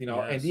path,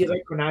 and he Yes.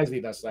 recognized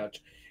it as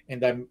such.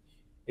 And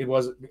it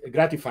was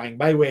gratifying.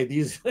 By the way,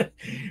 this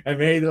I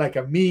made like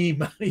a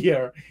meme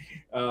here,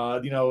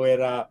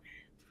 where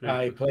Pretty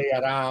I cool. play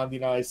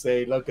around, I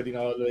say, look at,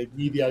 the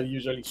media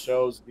usually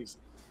shows this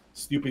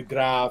stupid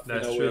graph,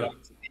 That's where true.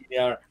 it's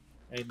linear,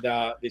 and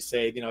they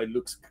say, it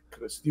looks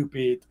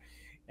stupid,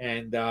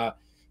 and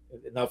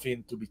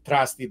nothing to be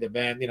trusted. And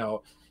then,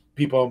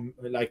 people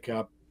like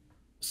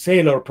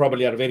sailor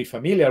probably are very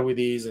familiar with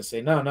this and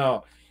say, no,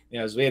 no,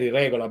 it's very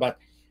regular. But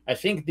I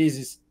think this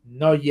is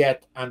not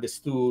yet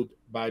understood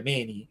by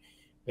many,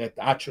 that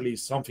actually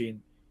is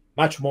something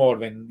much more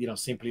than,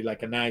 simply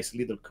like a nice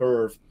little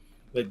curve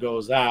that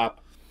goes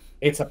up.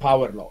 It's a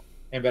power law.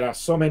 And there are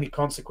so many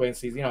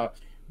consequences,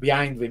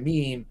 behind the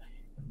meme,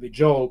 the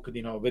joke,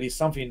 there is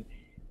something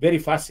very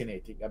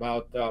fascinating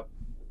about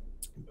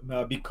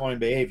Bitcoin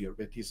behavior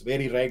that is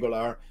very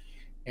regular,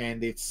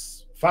 and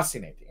it's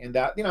fascinating. And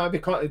that,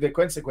 the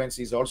consequence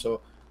is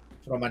also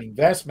from an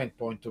investment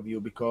point of view,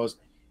 because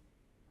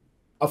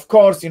of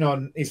course,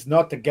 it's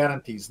not a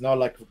guarantee. It's not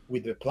like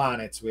with the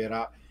planets,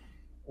 where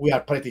we are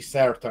pretty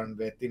certain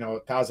that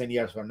 1,000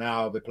 years from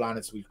now the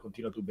planets will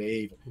continue to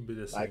behave Would be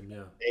the like same,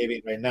 yeah.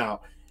 behaving right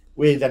now.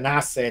 With an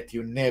asset,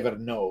 you never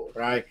know,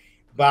 right?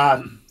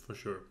 But For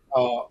sure.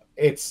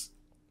 it's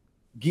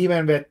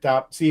given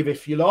that see, the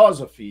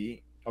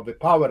philosophy of the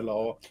power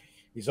law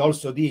is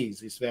also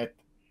this: is that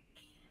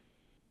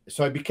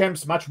so it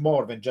becomes much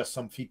more than just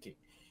some fitting.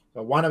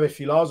 So one of the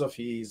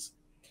philosophies,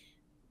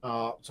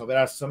 so there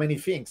are so many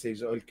things.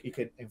 So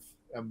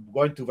I'm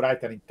going to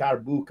write an entire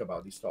book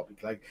about this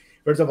topic. Like,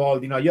 first of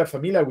all, you're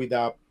familiar with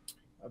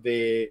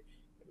the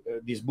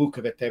this book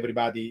that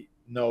everybody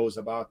knows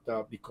about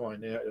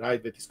Bitcoin,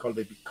 right? That is called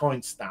the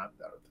Bitcoin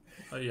Standard.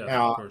 Yes, of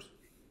Uh, course.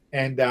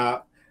 and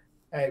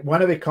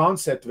one of the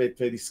concepts that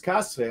they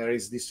discuss there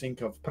is this thing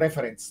of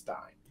preference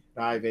time,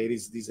 right? There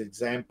is this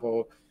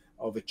example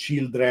of the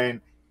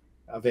children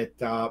that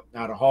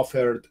are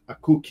offered a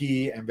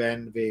cookie, and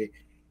then the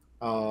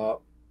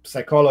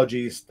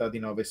psychologist,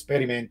 the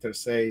experimenter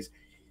says,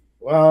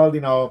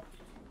 well,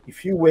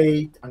 if you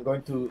wait, I'm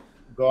going to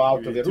go Give out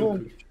of you the two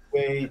room. If cookies. you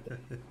wait,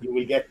 you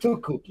will get two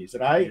cookies,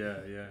 right? Yeah,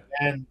 yeah.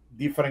 And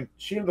different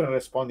children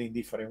respond in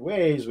different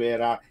ways,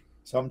 where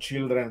some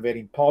children are very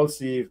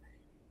impulsive,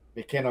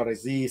 they cannot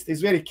resist.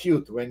 It's very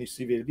cute when you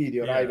see the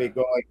video, right? Yeah. They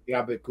go and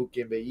grab a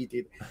cookie and they eat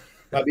it.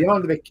 But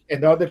beyond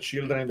and other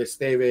children, they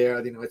stay there,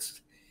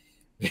 it's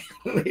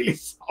really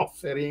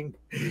suffering.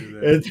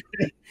 Really. And,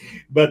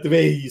 but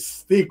they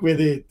stick with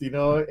it,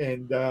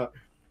 and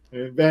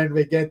then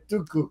they get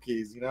two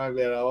cookies,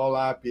 they're all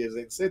happy,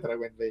 etc.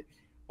 when the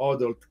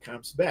adult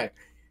comes back.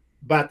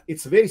 But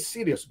it's very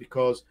serious,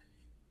 because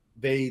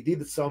they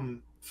did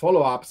some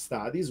follow-up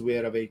studies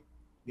where they,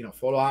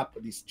 follow up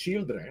these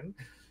children,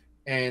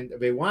 and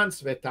the ones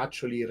that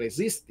actually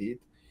resisted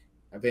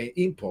the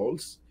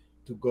impulse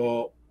to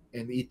go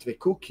and eat the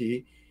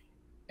cookie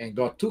and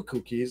got two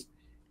cookies,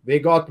 they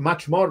got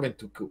much more than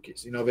two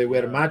cookies. They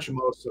were Yeah. much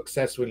more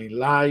successful in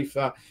life.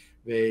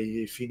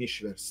 They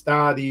finished their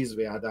studies,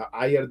 they had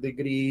higher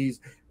degrees,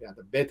 they had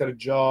better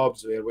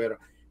jobs, they were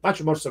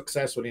much more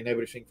successful in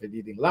everything they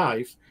did in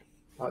life,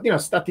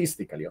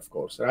 statistically, of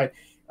course, right?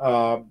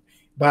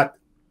 But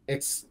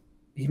it's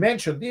he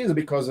mentioned this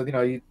because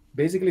he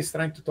basically is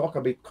trying to talk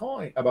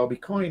about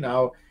Bitcoin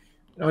now.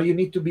 You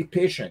need to be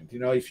patient.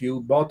 If you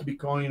bought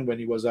Bitcoin when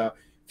it was a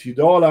few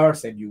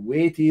dollars and you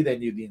waited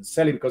and you didn't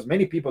sell it, because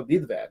many people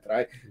did that,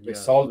 right? They Yeah.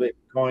 sold the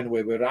Bitcoin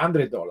with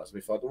 $100.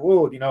 We thought,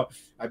 whoa,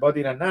 I bought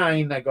it at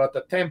 9, I got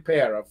a 10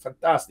 pair,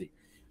 fantastic.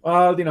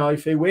 Well,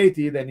 if they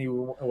waited and it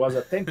was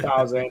a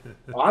 10,000,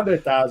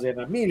 100,000,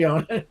 a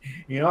million,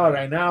 Yeah.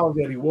 right now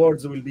the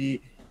rewards will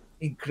be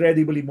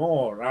incredibly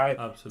more, right?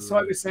 So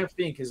Absolutely. the same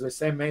thing is the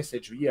same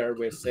message here.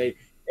 We say,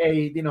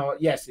 hey,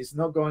 yes, it's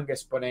not going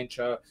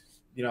exponential,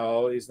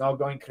 it's not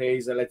going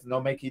crazy. Let's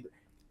not make it,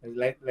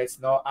 let's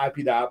not hype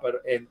it up.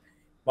 And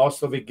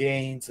most of the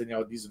gains,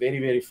 these very,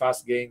 very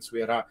fast gains,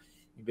 we are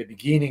in the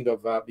beginning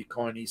of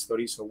Bitcoin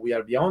history, so we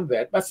are beyond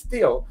that. But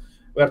still,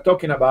 we're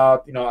talking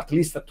about, at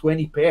least a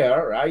 20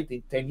 pair, right,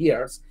 in 10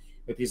 years.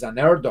 That is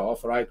unheard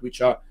of, right?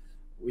 Which are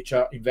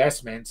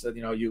investments that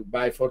you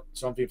buy for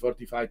something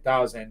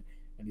 45,000,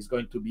 and it's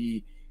going to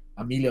be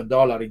 $1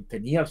 million in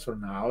 10 years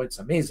from now. It's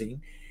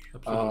amazing.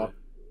 Uh,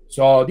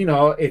 Absolutely.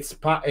 so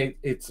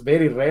it's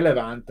very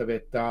relevant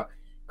that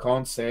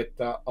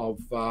concept of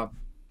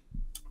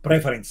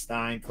preference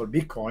time for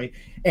Bitcoin,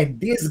 and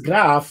this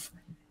graph,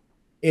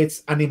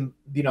 it's an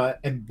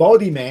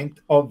embodiment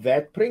of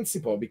that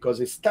principle, because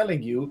it's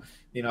telling you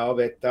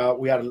that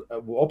we are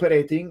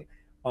operating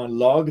on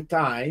log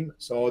time.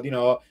 So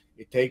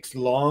it takes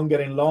longer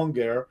and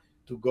longer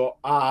to go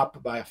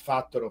up by a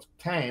factor of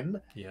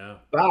 10. Yeah.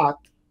 But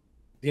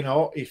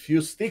if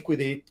you stick with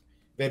it,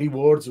 the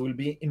rewards will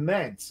be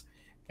immense.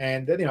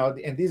 And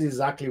and this is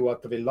exactly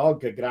what the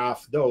log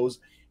graph does.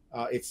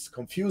 It's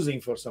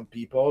confusing for some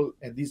people,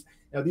 and this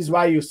is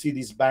why you see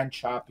this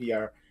bunch up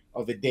here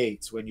of the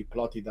dates when you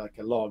plot it like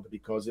a log,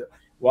 because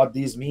what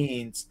this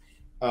means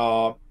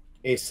uh,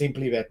 is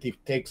simply that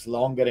it takes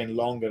longer and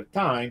longer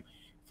time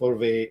for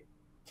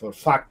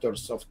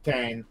factors of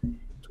 10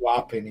 to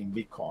happen in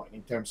Bitcoin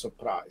in terms of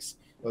price.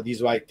 So this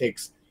is why it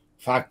takes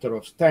factor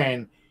of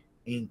 10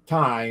 in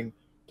time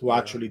to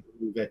actually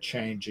do the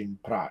change in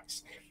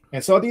price.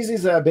 And so this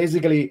is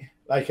basically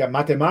like a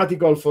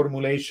mathematical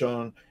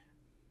formulation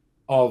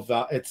of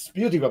it's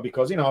beautiful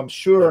because I'm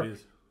sure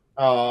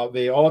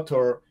the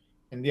author,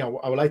 and I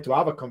would like to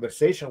have a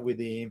conversation with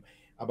him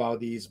about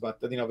this, but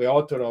the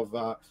author of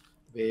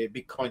the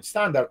Bitcoin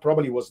standard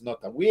probably was not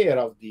aware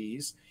of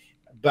these,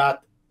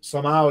 but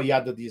somehow he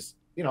had this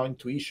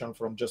intuition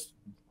from just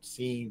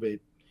seeing the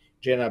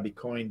general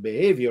Bitcoin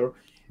behavior.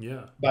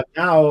 Yeah. But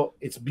now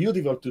it's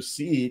beautiful to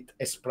see it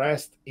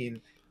expressed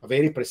in a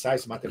very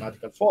precise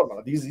mathematical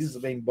formula. This is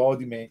the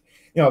embodiment.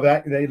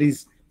 That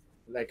is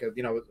like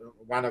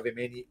one of the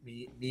many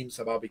memes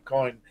about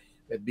Bitcoin,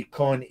 that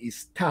Bitcoin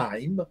is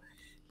time.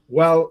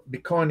 Well,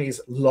 Bitcoin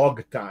is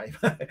log time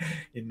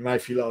in my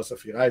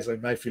philosophy, right? So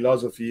in my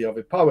philosophy of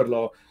a power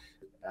law,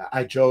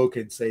 I joke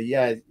and say,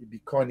 yeah,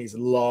 Bitcoin is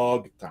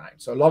log time.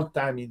 So log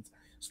time means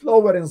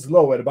slower and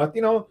slower, but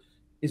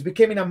it's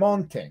becoming a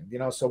mountain,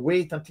 so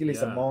wait until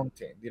it's a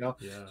mountain,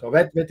 so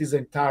that is the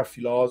entire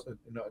philosophy,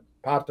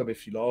 part of a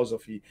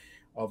philosophy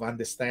of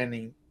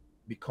understanding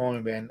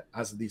Bitcoin when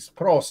as this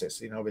process,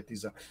 that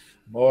is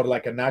more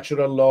like a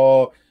natural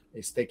law.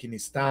 It's taking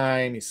its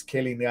time, it's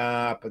scaling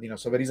up,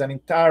 so there is an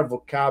entire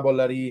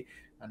vocabulary,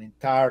 an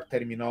entire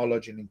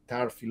terminology, an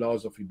entire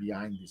philosophy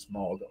behind this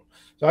model.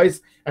 So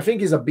I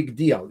think it's a big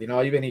deal,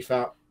 even if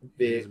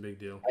it's a big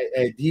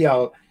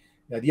deal.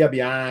 The idea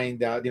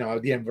behind, I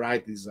didn't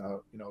write this,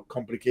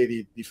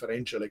 complicated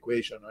differential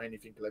equation or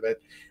anything like that.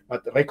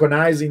 But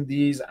recognizing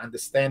these,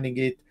 understanding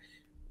it,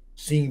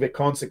 seeing the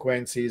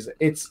consequences,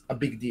 it's a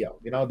big deal.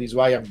 This is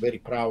why I'm very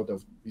proud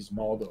of this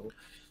model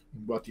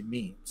and what it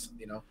means.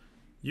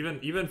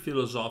 Even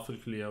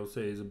philosophically, I would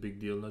say is a big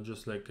deal, not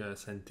just like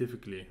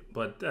scientifically,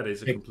 but that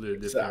is a completely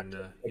different,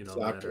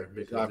 matter,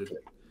 because it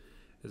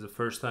is the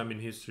first time in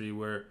history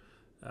where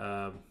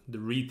the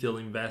retail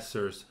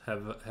investors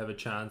have a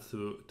chance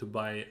to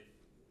buy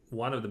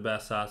one of the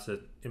best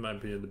assets, in my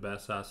opinion, the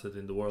best asset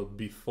in the world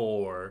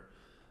before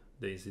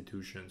the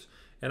institutions.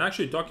 And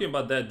actually, talking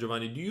about that,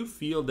 Giovanni, do you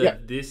feel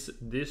that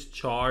this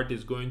chart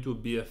is going to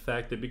be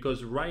affected?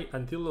 Because right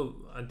until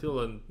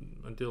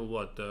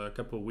what, a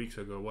couple of weeks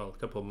ago, a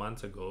couple of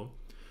months ago,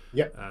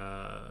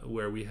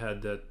 where we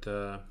had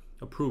that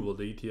approval,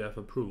 the ETF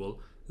approval.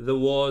 There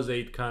was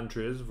 8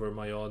 countries, for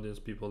my audience,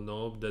 people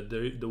know that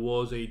there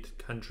was 8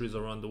 countries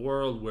around the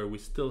world where we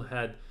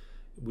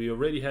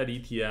already had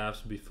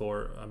ETFs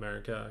before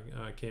America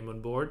came on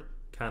board.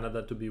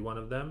 Canada to be one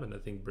of them, and I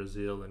think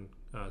Brazil and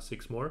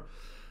 6 more.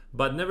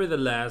 But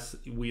nevertheless,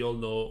 we all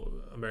know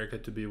America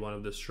to be one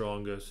of the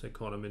strongest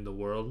economy in the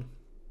world.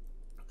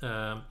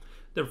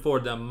 Therefore,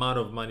 the amount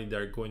of money that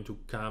are going to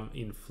come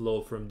in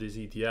flow from these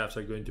ETFs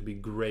are going to be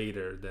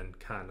greater than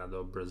Canada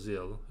or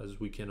Brazil, as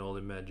we can all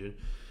imagine.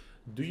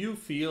 Do you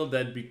feel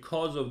that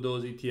because of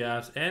those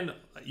ETFs and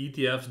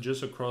ETFs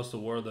just across the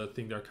world, I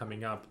think they're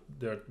coming up,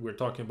 we're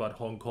talking about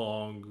Hong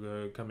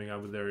Kong coming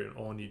up with their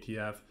own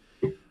ETF.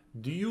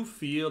 Do you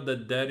feel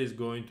that is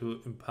going to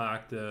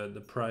impact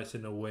the price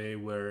in a way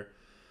where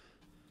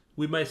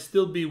we might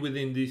still be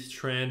within this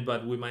trend,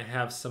 but we might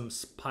have some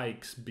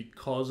spikes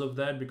because of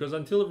that? Because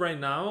until right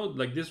now,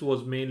 like, this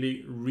was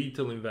mainly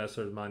retail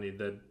investors' money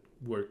that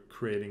were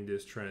creating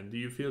this trend. Do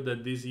you feel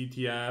that these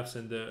ETFs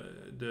and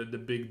the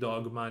big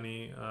dog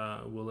money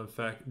will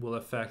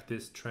affect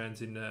these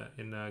trends in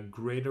a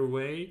greater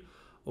way,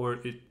 or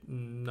it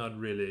not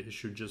really? It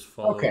should just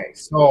follow. Okay,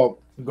 so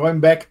going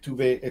back to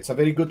it's a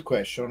very good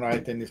question,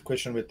 right? And this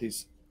question that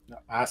is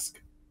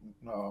asked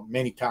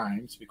many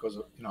times because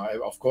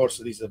of course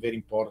this is a very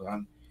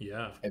important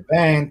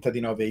event, the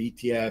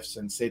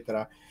ETFs,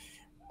 etc.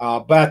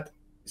 But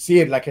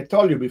see, like I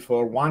told you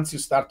before, once you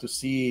start to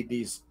see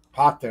this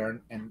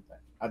pattern and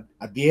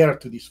adhere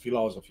to this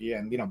philosophy,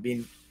 and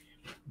being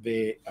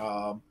the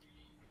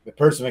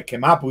person that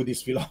came up with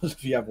this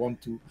philosophy, I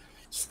want to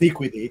stick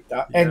with it.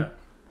 And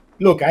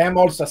look, I am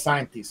also a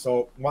scientist,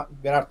 so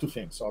there are 2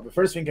 things. So the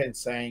first thing I'm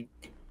saying,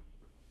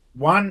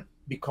 one,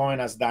 Bitcoin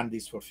has done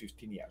this for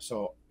 15 years.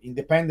 So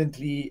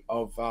independently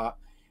of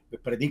the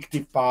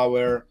predictive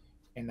power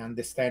and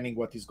understanding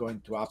what is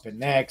going to happen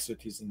next,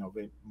 it is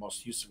the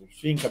most useful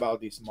thing about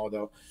this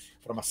model.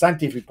 From a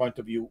scientific point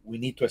of view, we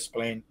need to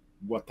explain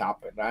what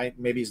happened, right?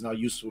 Maybe it's not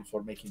useful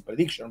for making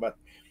prediction, but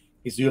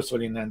it's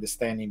useful in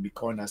understanding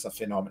Bitcoin as a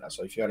phenomenon.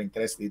 So if you are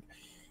interested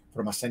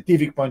from a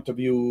scientific point of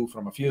view,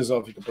 from a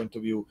philosophical point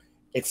of view,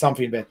 it's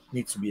something that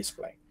needs to be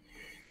explained.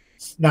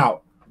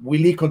 Now,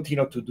 will he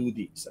continue to do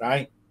this,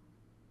 right?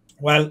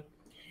 Well,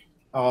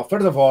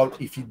 first of all,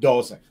 if he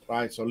doesn't,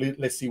 right? So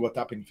let's see what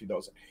happens if he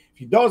doesn't. If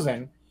he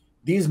doesn't,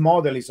 this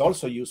model is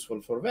also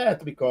useful for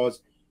that,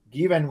 because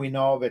given we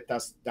know that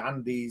has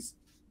done this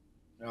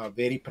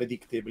very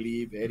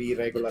predictably, very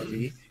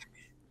regularly.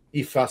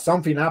 If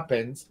something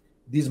happens,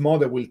 this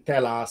model will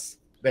tell us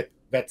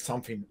that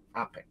something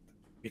happened,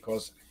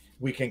 because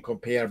we can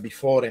compare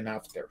before and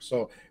after.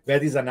 So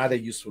that is another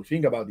useful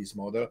thing about this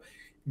model.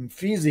 In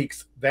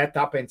physics, that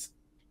happens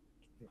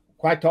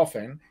quite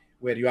often,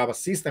 where you have a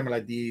system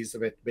like this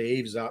that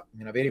behaves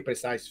in a very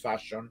precise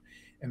fashion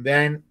and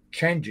then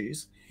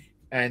changes.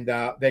 And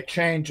that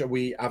change,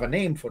 we have a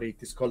name for it.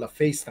 It's called a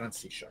phase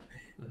transition.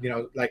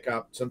 Like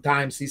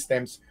sometimes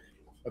systems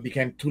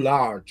became too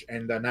large,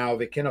 and now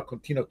they cannot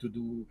continue to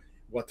do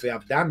what they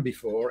have done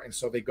before, and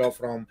so they go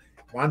from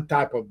one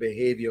type of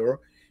behavior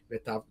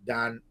that have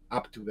done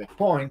up to that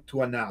point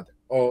to another.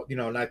 Or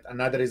like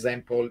another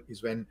example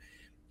is when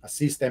a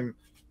system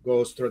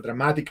goes through a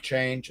dramatic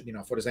change.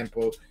 For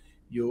example,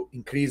 you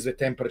increase the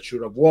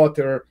temperature of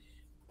water,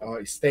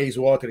 it stays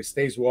water,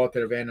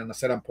 then at a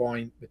certain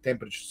point the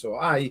temperature is so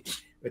high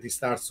that it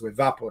starts to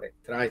evaporate,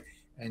 right?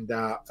 And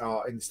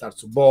it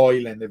starts to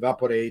boil and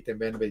evaporate, and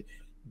then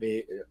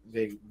the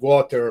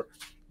water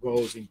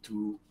goes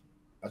into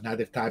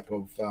another type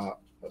of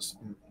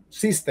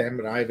system,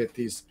 right? That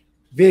is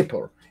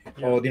vapor.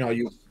 Yeah. Or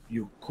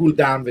you cool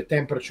down the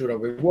temperature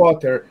of the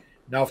water.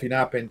 Nothing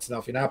happens.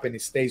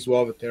 It stays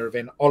water.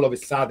 Then all of a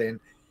sudden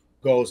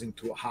goes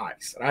into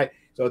ice, right?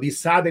 So these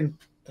sudden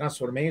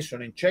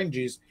transformation and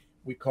changes,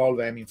 we call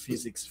them in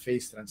physics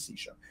phase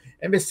transition.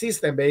 And the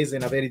system behaves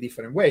in a very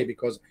different way,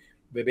 because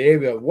the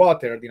behavior of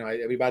water,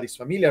 everybody's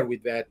familiar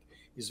with that,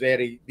 is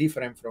very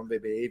different from the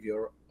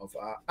behavior of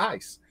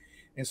ice.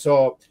 And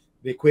so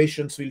the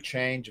equations will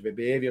change, the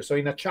behavior. So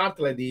in a chart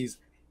like this,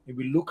 it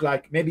will look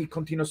like maybe it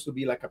continues to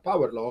be like a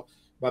power law,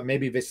 but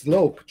maybe the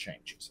slope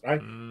changes,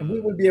 right? And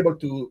we will be able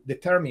to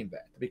determine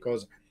that,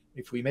 because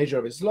if we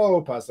measure the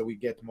slope as we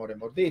get more and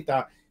more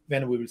data,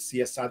 then we will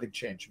see a sudden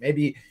change.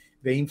 Maybe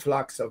the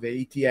influx of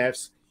the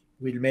ETFs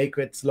will make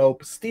that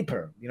slope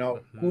steeper,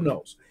 who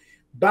knows?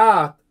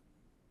 But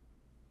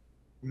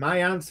my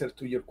answer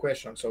to your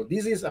question, so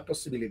this is a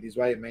possibility, this is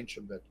why I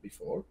mentioned that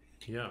before.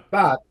 Yeah.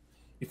 But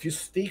if you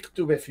stick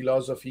to the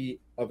philosophy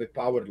of a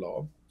power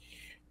law,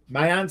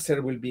 my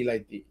answer will be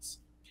like this.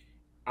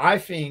 I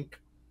think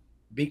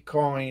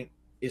Bitcoin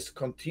is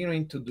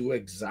continuing to do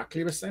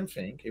exactly the same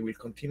thing. It will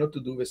continue to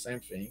do the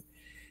same thing.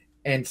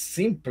 And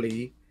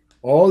simply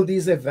all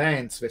these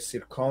events that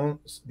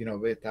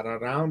that are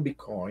around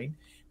Bitcoin,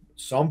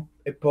 some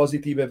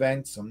positive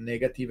events, some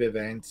negative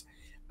events,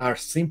 are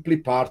simply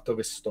part of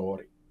a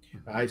story,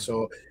 right?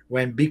 So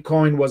when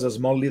Bitcoin was a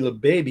small little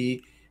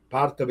baby,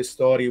 part of the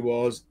story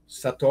was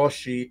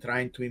Satoshi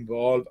trying to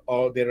involve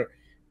other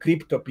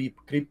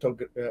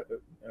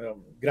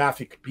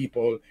cryptographic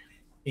people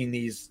in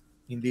this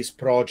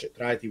project,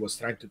 right? He was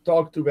trying to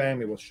talk to them.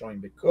 He was showing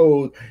the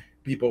code.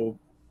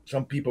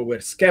 Some people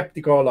were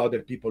skeptical. Other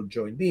people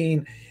joined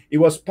in. It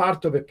was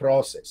part of a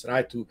process,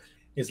 right?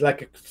 It's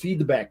like a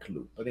feedback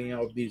loop.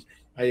 This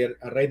I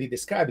already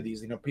described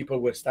this. People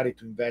were starting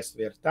to invest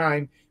their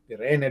time,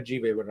 their energy.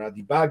 They were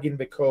debugging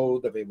the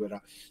code. They were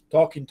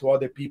talking to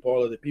other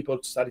people. Other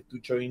people started to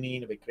join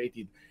in. They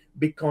created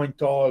Bitcoin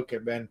Talk,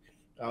 and then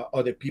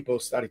other people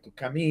started to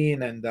come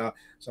in, and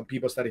some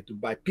people started to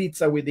buy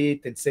pizza with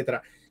it,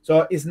 etc.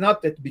 So it's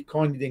not that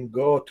Bitcoin didn't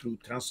go through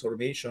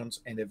transformations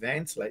and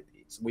events like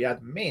this. We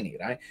had many,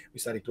 right? We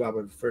started to have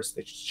our first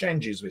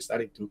exchanges. We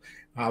started to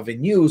have the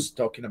news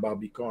talking about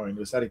Bitcoin.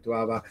 We started to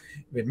have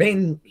the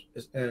main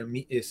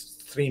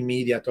stream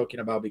media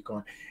talking about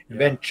Bitcoin.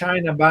 And then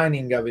China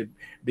banning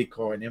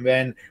Bitcoin. And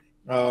then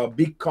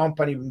big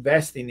company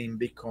investing in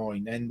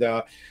Bitcoin. And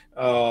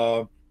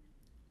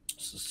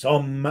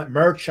some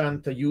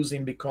merchant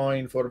using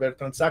Bitcoin for their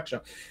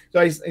transaction. So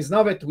it's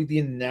not that we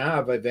didn't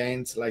have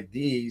events like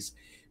these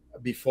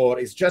before.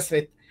 It's just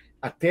that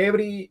at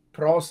every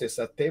process,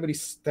 at every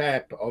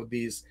step of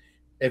this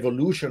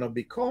evolution of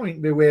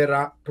Bitcoin, there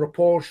were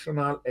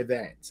proportional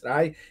events,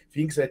 right?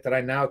 Things that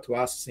right now to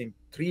us seem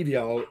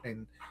trivial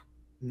and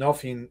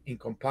nothing in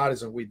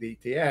comparison with the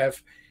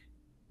ETF,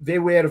 they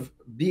were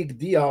big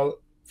deal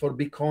for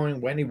Bitcoin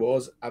when it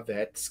was at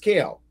that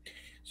scale.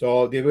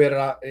 So they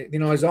were,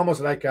 it's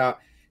almost like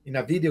in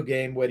a video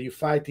game where you're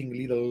fighting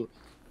little,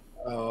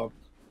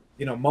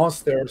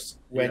 monsters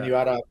when you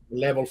are at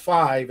level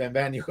 5, and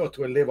then you go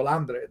to a level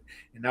 100,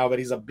 and now there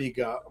is a big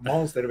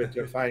monster that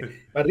you're fighting.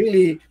 But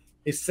really,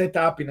 it's set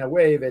up in a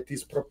way that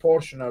is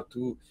proportional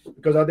to,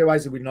 because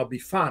otherwise it will not be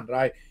fun,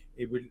 right?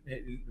 It will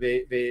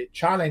the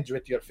challenge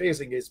that you're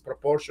facing is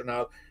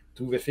proportional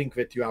to the thing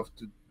that you have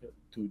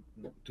to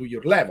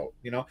your level.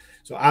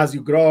 So as you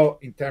grow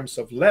in terms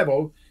of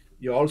level,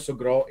 you also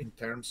grow in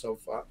terms of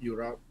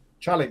your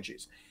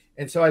challenges.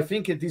 And so I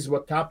think it is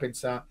what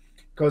happens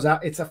because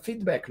it's a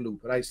feedback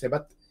loop, right? So,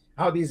 but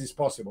how this is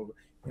possible?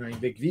 In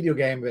the video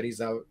game, there is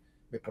a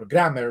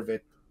programmer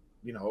that,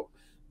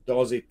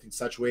 does it in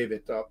such a way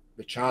that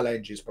the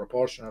challenge is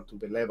proportional to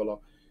the level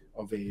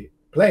of the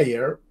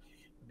player,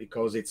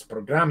 because it's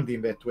programmed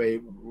in that way.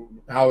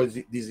 How is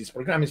this is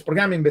programmed? It's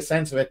programmed in the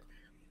sense that,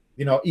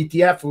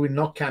 ETF will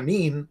not come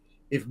in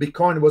if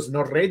Bitcoin was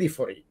not ready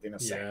for it, in a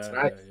sense,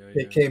 right?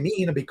 They came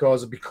in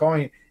because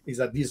Bitcoin is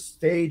at this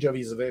stage of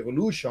its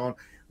evolution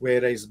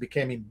where it's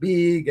becoming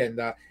big, and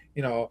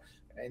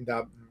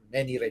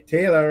many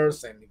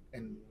retailers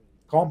and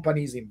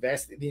companies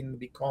invested in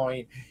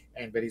Bitcoin,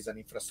 and there is an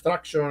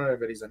infrastructure,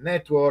 there is a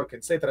network,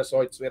 etc.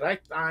 So it's the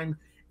right time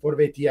for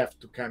the ETF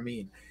to come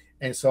in.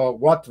 And so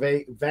what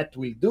that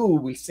will do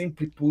will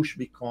simply push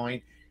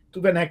Bitcoin to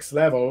the next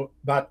level,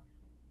 but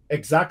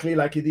exactly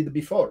like it did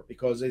before,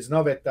 because it's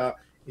not that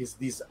it's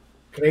this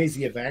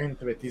crazy event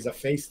that is a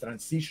phase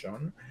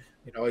transition.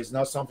 It's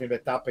not something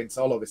that happens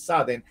all of a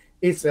sudden.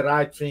 It's the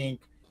right thing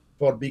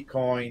for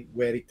Bitcoin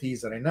where it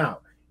is right now.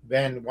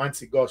 Then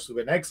once it goes to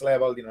the next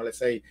level, let's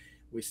say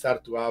we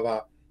start to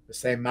have the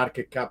same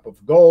market cap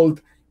of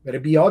gold, there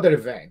will be other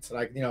events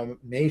like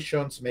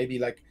nations, maybe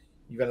like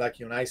even like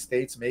United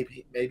States,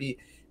 maybe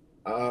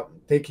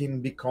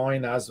taking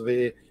Bitcoin as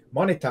the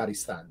monetary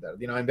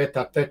standard, and that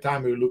at that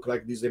time it will look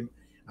like this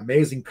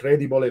amazing,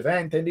 credible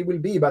event, and it will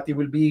be, but it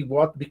will be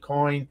what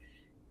Bitcoin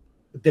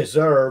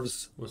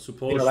deserves. Was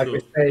supposed like to. we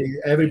say,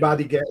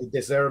 everybody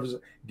deserves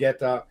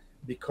get a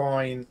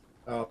Bitcoin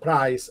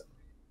price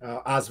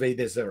as they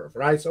deserve,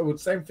 right? So the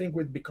same thing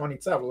with Bitcoin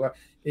itself.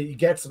 It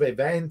gets the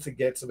event, it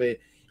gets the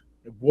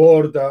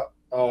world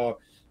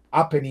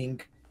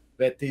happening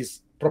that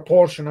is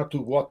proportional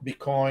to what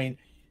Bitcoin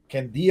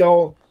can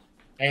deal,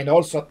 and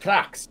also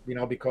attracts,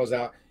 because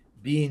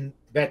being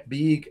that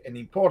big and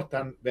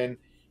important, then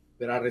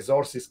there are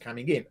resources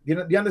coming in.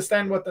 Do you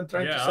understand what I'm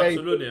trying to say?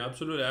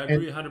 Absolutely. I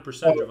agree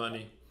 100%,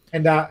 Giovanni.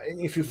 And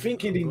if you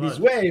think it in this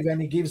way, then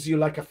it gives you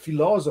like a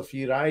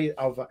philosophy, right,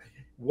 of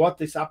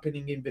what is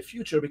happening in the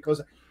future,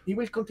 because he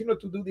will continue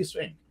to do this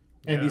thing.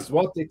 And this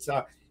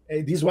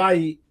is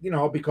why,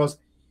 because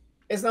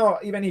it's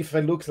not, even if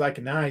it looks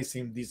like nice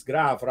in this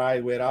graph,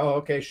 right, where,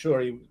 okay,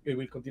 sure, it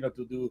will continue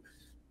to do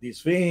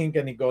this thing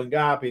and it going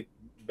up, it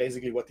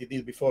basically what he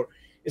did before.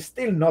 It's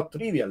still not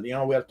trivial. We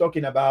are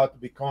talking about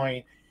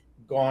Bitcoin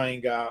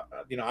going,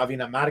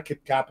 having a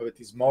market cap that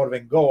is more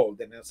than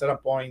gold. And at a certain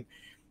point,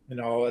 I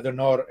don't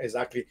know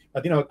exactly,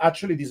 but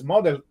actually this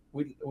model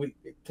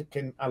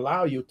can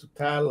allow you to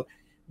tell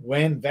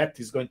when that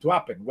is going to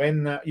happen.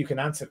 When you can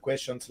answer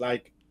questions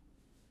like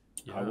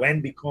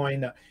when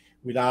Bitcoin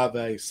will have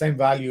the same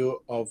value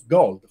of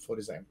gold, for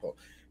example,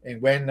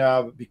 and when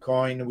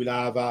Bitcoin will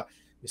have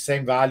the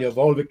same value of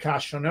all the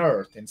cash on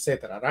earth,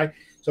 etc. Right?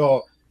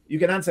 So you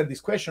can answer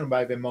this question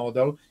by the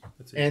model,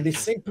 and it's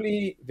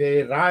simply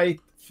the right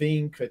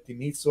thing that it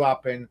needs to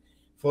happen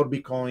for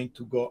Bitcoin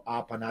to go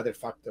up another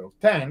factor of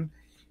 10.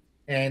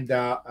 And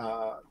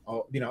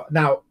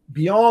now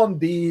beyond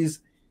this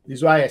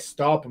is why I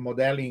stopped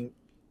modeling.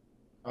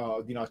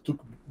 I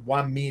took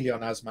 1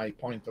 million as my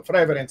point of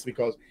reference,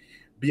 because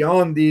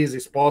beyond this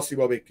is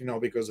possible,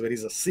 because there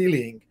is a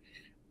ceiling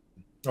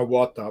of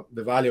what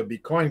the value of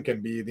Bitcoin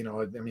can be.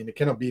 It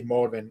cannot be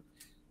more than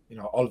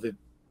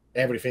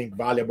everything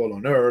valuable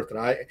on earth,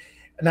 right?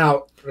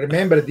 Now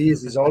remember,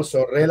 this is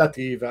also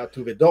relative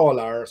to the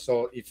dollar.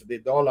 So if the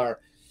dollar,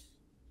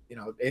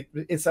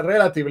 it's a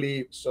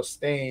relatively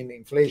sustained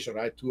inflation,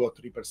 right? 2 or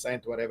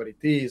 3%, whatever it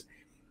is,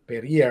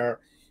 per year.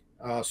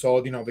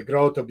 So the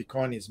growth of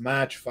Bitcoin is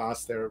much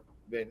faster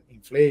than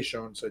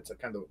inflation. So it's a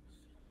kind of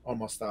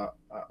almost a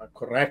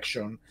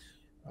correction,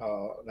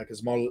 like a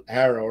small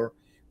error,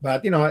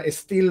 but it's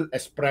still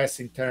expressed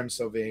in terms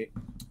of a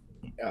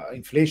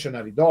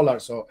inflationary dollar.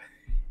 So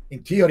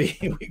in theory,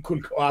 we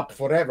could go up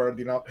forever.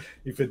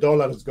 If the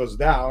dollar goes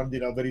down,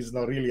 there is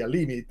not really a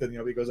limit.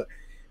 Because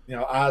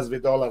as the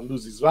dollar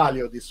loses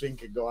value, this thing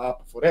can go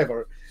up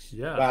forever.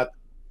 Yeah. But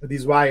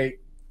this is why,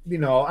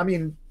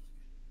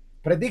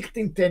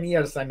 predicting 10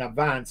 years in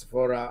advance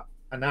for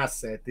an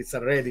asset, it's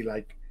already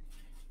like,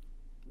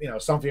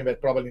 something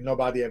that probably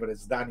nobody ever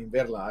has done in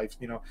their life,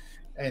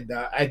 and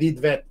I did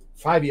that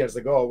 5 years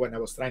ago when I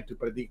was trying to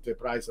predict the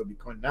price of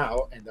Bitcoin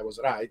now, and I was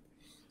right.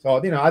 So,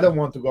 I don't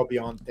want to go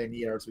beyond 10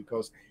 years,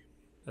 because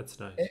that's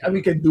nice.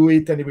 We can do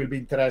it and it will be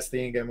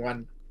interesting and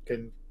one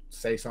can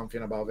say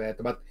something about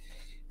that. But,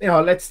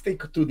 let's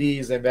stick to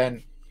these, and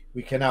then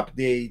we can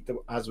update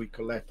as we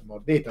collect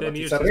more data. 10 but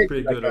years it's is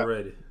pretty good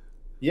already.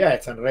 Yeah,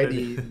 it's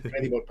already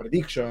incredible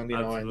prediction,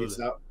 and it's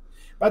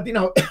but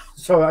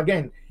so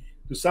again,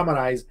 to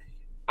summarize,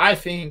 I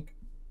think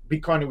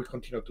Bitcoin will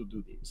continue to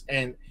do this,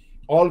 and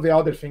all the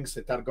other things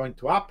that are going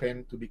to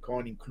happen to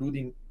Bitcoin,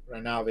 including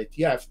right now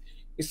ETF,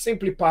 is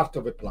simply part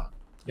of a plan.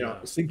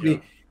 It's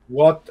simply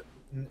what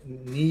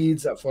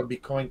needs for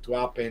Bitcoin to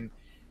happen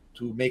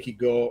to make it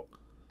go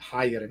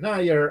higher and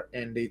higher,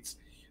 and it's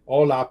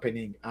all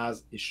happening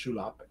as it should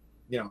happen.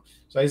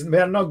 So they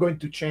are not going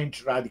to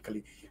change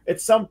radically.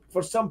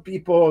 For some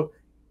people,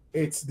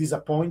 it's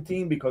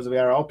disappointing, because we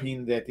are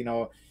hoping that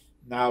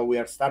now we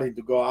are starting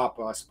to go up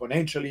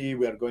exponentially.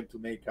 We are going to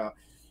make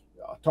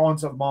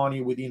tons of money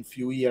within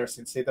few years,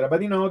 etc.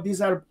 But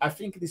I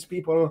think these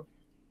people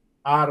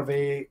are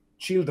the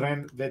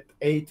children that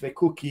ate the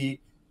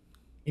cookie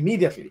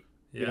immediately.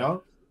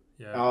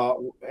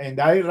 And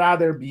I'd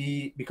rather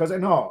be, because I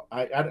know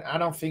I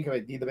don't think they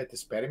did that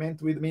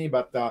experiment with me,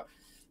 but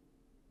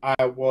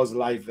I was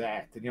like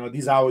that.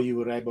 This is how you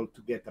were able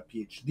to get a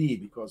PhD,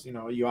 because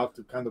you have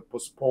to kind of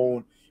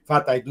postpone. In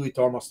fact, I do it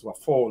almost to a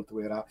fault,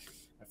 where I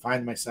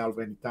find myself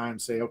anytime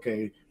say,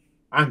 okay,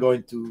 I'm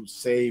going to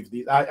save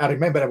this. I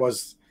remember I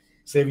was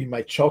saving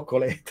my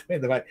chocolate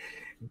and my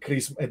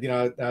Christmas.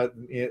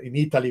 In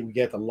Italy we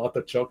get a lot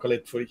of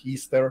chocolate for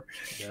Easter,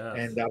 Yes.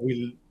 and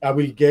I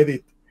will get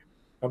it.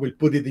 I will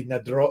put it in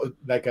a draw,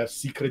 like a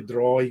secret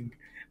drawing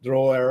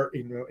drawer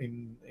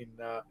in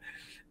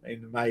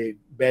my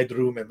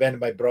bedroom, and then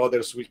my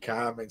brothers will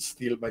come and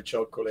steal my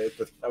chocolate,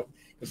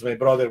 because my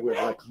brother were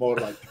like more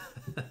like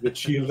the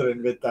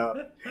children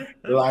that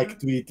like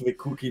to eat the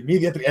cookie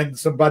immediately, and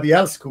somebody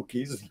else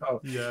cookies.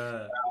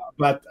 Yeah.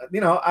 But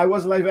I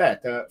was like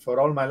that for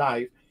all my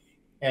life,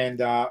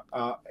 and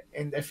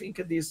I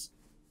think this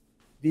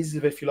is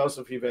the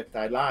philosophy that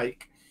I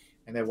like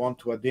and I want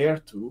to adhere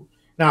to.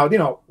 Now,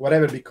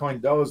 whatever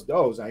Bitcoin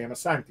does, I am a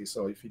scientist.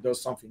 So if it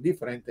does something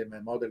different and my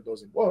model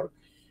doesn't work,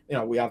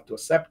 we have to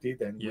accept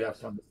it, and we have Yes.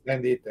 to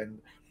understand it. And,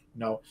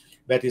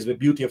 that is the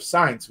beauty of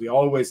science. We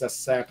always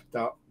accept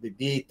the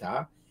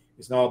data.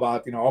 It's not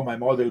about, oh, my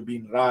model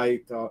being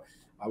right,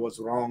 I was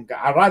wrong.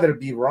 I'd rather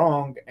be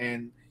wrong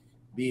and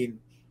being,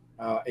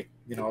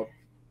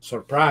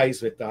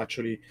 surprised that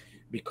actually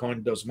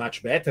Bitcoin does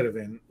much better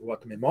than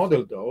what my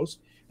model does.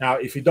 Now,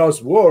 if it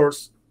does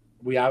worse,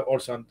 we are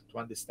also to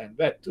understand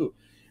that too.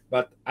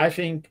 But I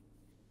think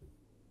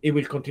it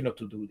will continue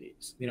to do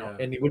this, Yeah.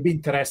 and it will be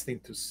interesting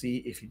to see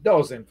if it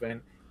doesn't,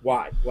 then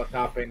why, what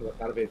happened,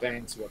 what are the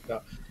events,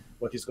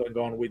 what is going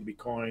on with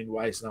Bitcoin,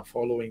 why it's not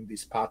following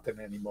this pattern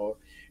anymore.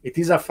 It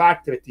is a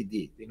fact that it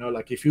did,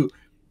 like if you,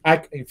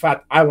 in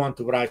fact, I want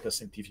to write a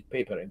scientific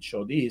paper and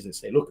show this and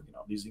say, look,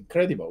 this is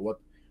incredible.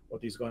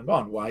 What is going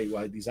on? Why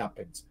this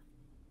happens?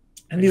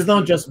 And And you it's not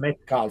should. just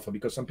Metcalf,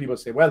 because some people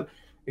say, well,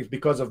 it's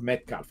because of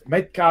Metcalf.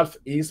 Metcalf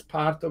is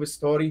part of a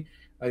story.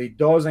 It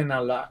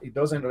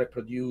doesn't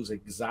reproduce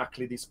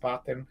exactly this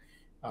pattern.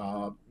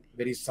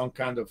 There is some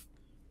kind of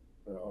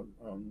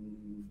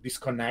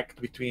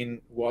disconnect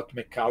between what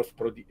Metcalf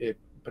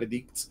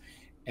predicts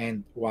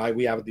and why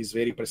we have this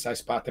very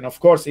precise pattern. Of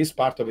course, it's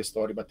part of a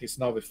story, but it's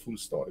not a full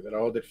story. There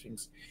are other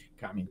things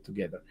coming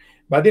together.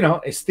 But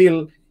it's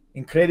still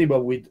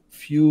incredible. With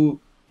few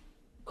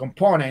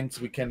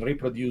components, we can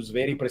reproduce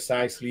very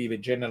precisely the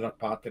general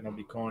pattern of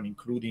Bitcoin,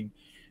 including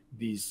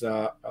these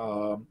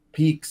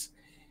peaks.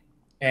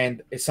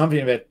 And it's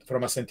something that,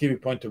 from a scientific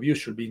point of view,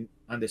 should be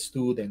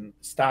understood and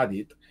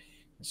studied.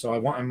 So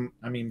I'm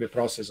in the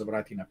process of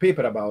writing a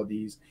paper about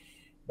these,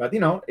 but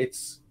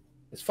it's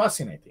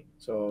fascinating.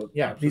 So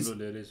yeah, this.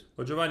 Absolutely, it is.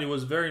 Well, Giovanni, it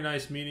was very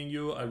nice meeting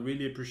you. I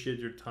really appreciate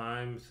your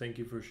time. Thank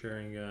you for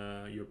sharing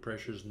your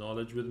precious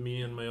knowledge with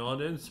me and my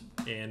audience.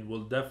 And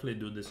we'll definitely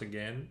do this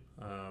again.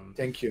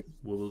 Thank you.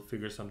 We will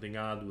figure something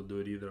out. We'll do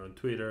it either on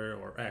Twitter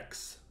or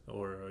X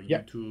or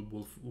Yeah, YouTube.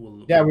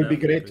 We'll yeah, it would be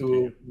definitely great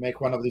continue. to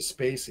make one of these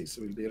spaces.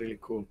 It will be really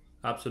cool.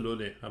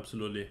 Absolutely,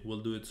 absolutely.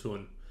 We'll do it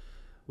soon.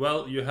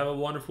 Well, you have a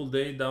wonderful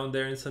day down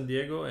there in San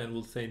Diego, and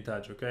we'll stay in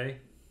touch. Okay?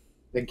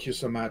 Thank you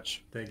so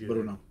much, Thank you, dude.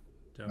 Bruno.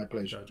 Ciao, My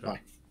pleasure. ciao, ciao, Bye.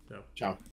 ciao. Ciao.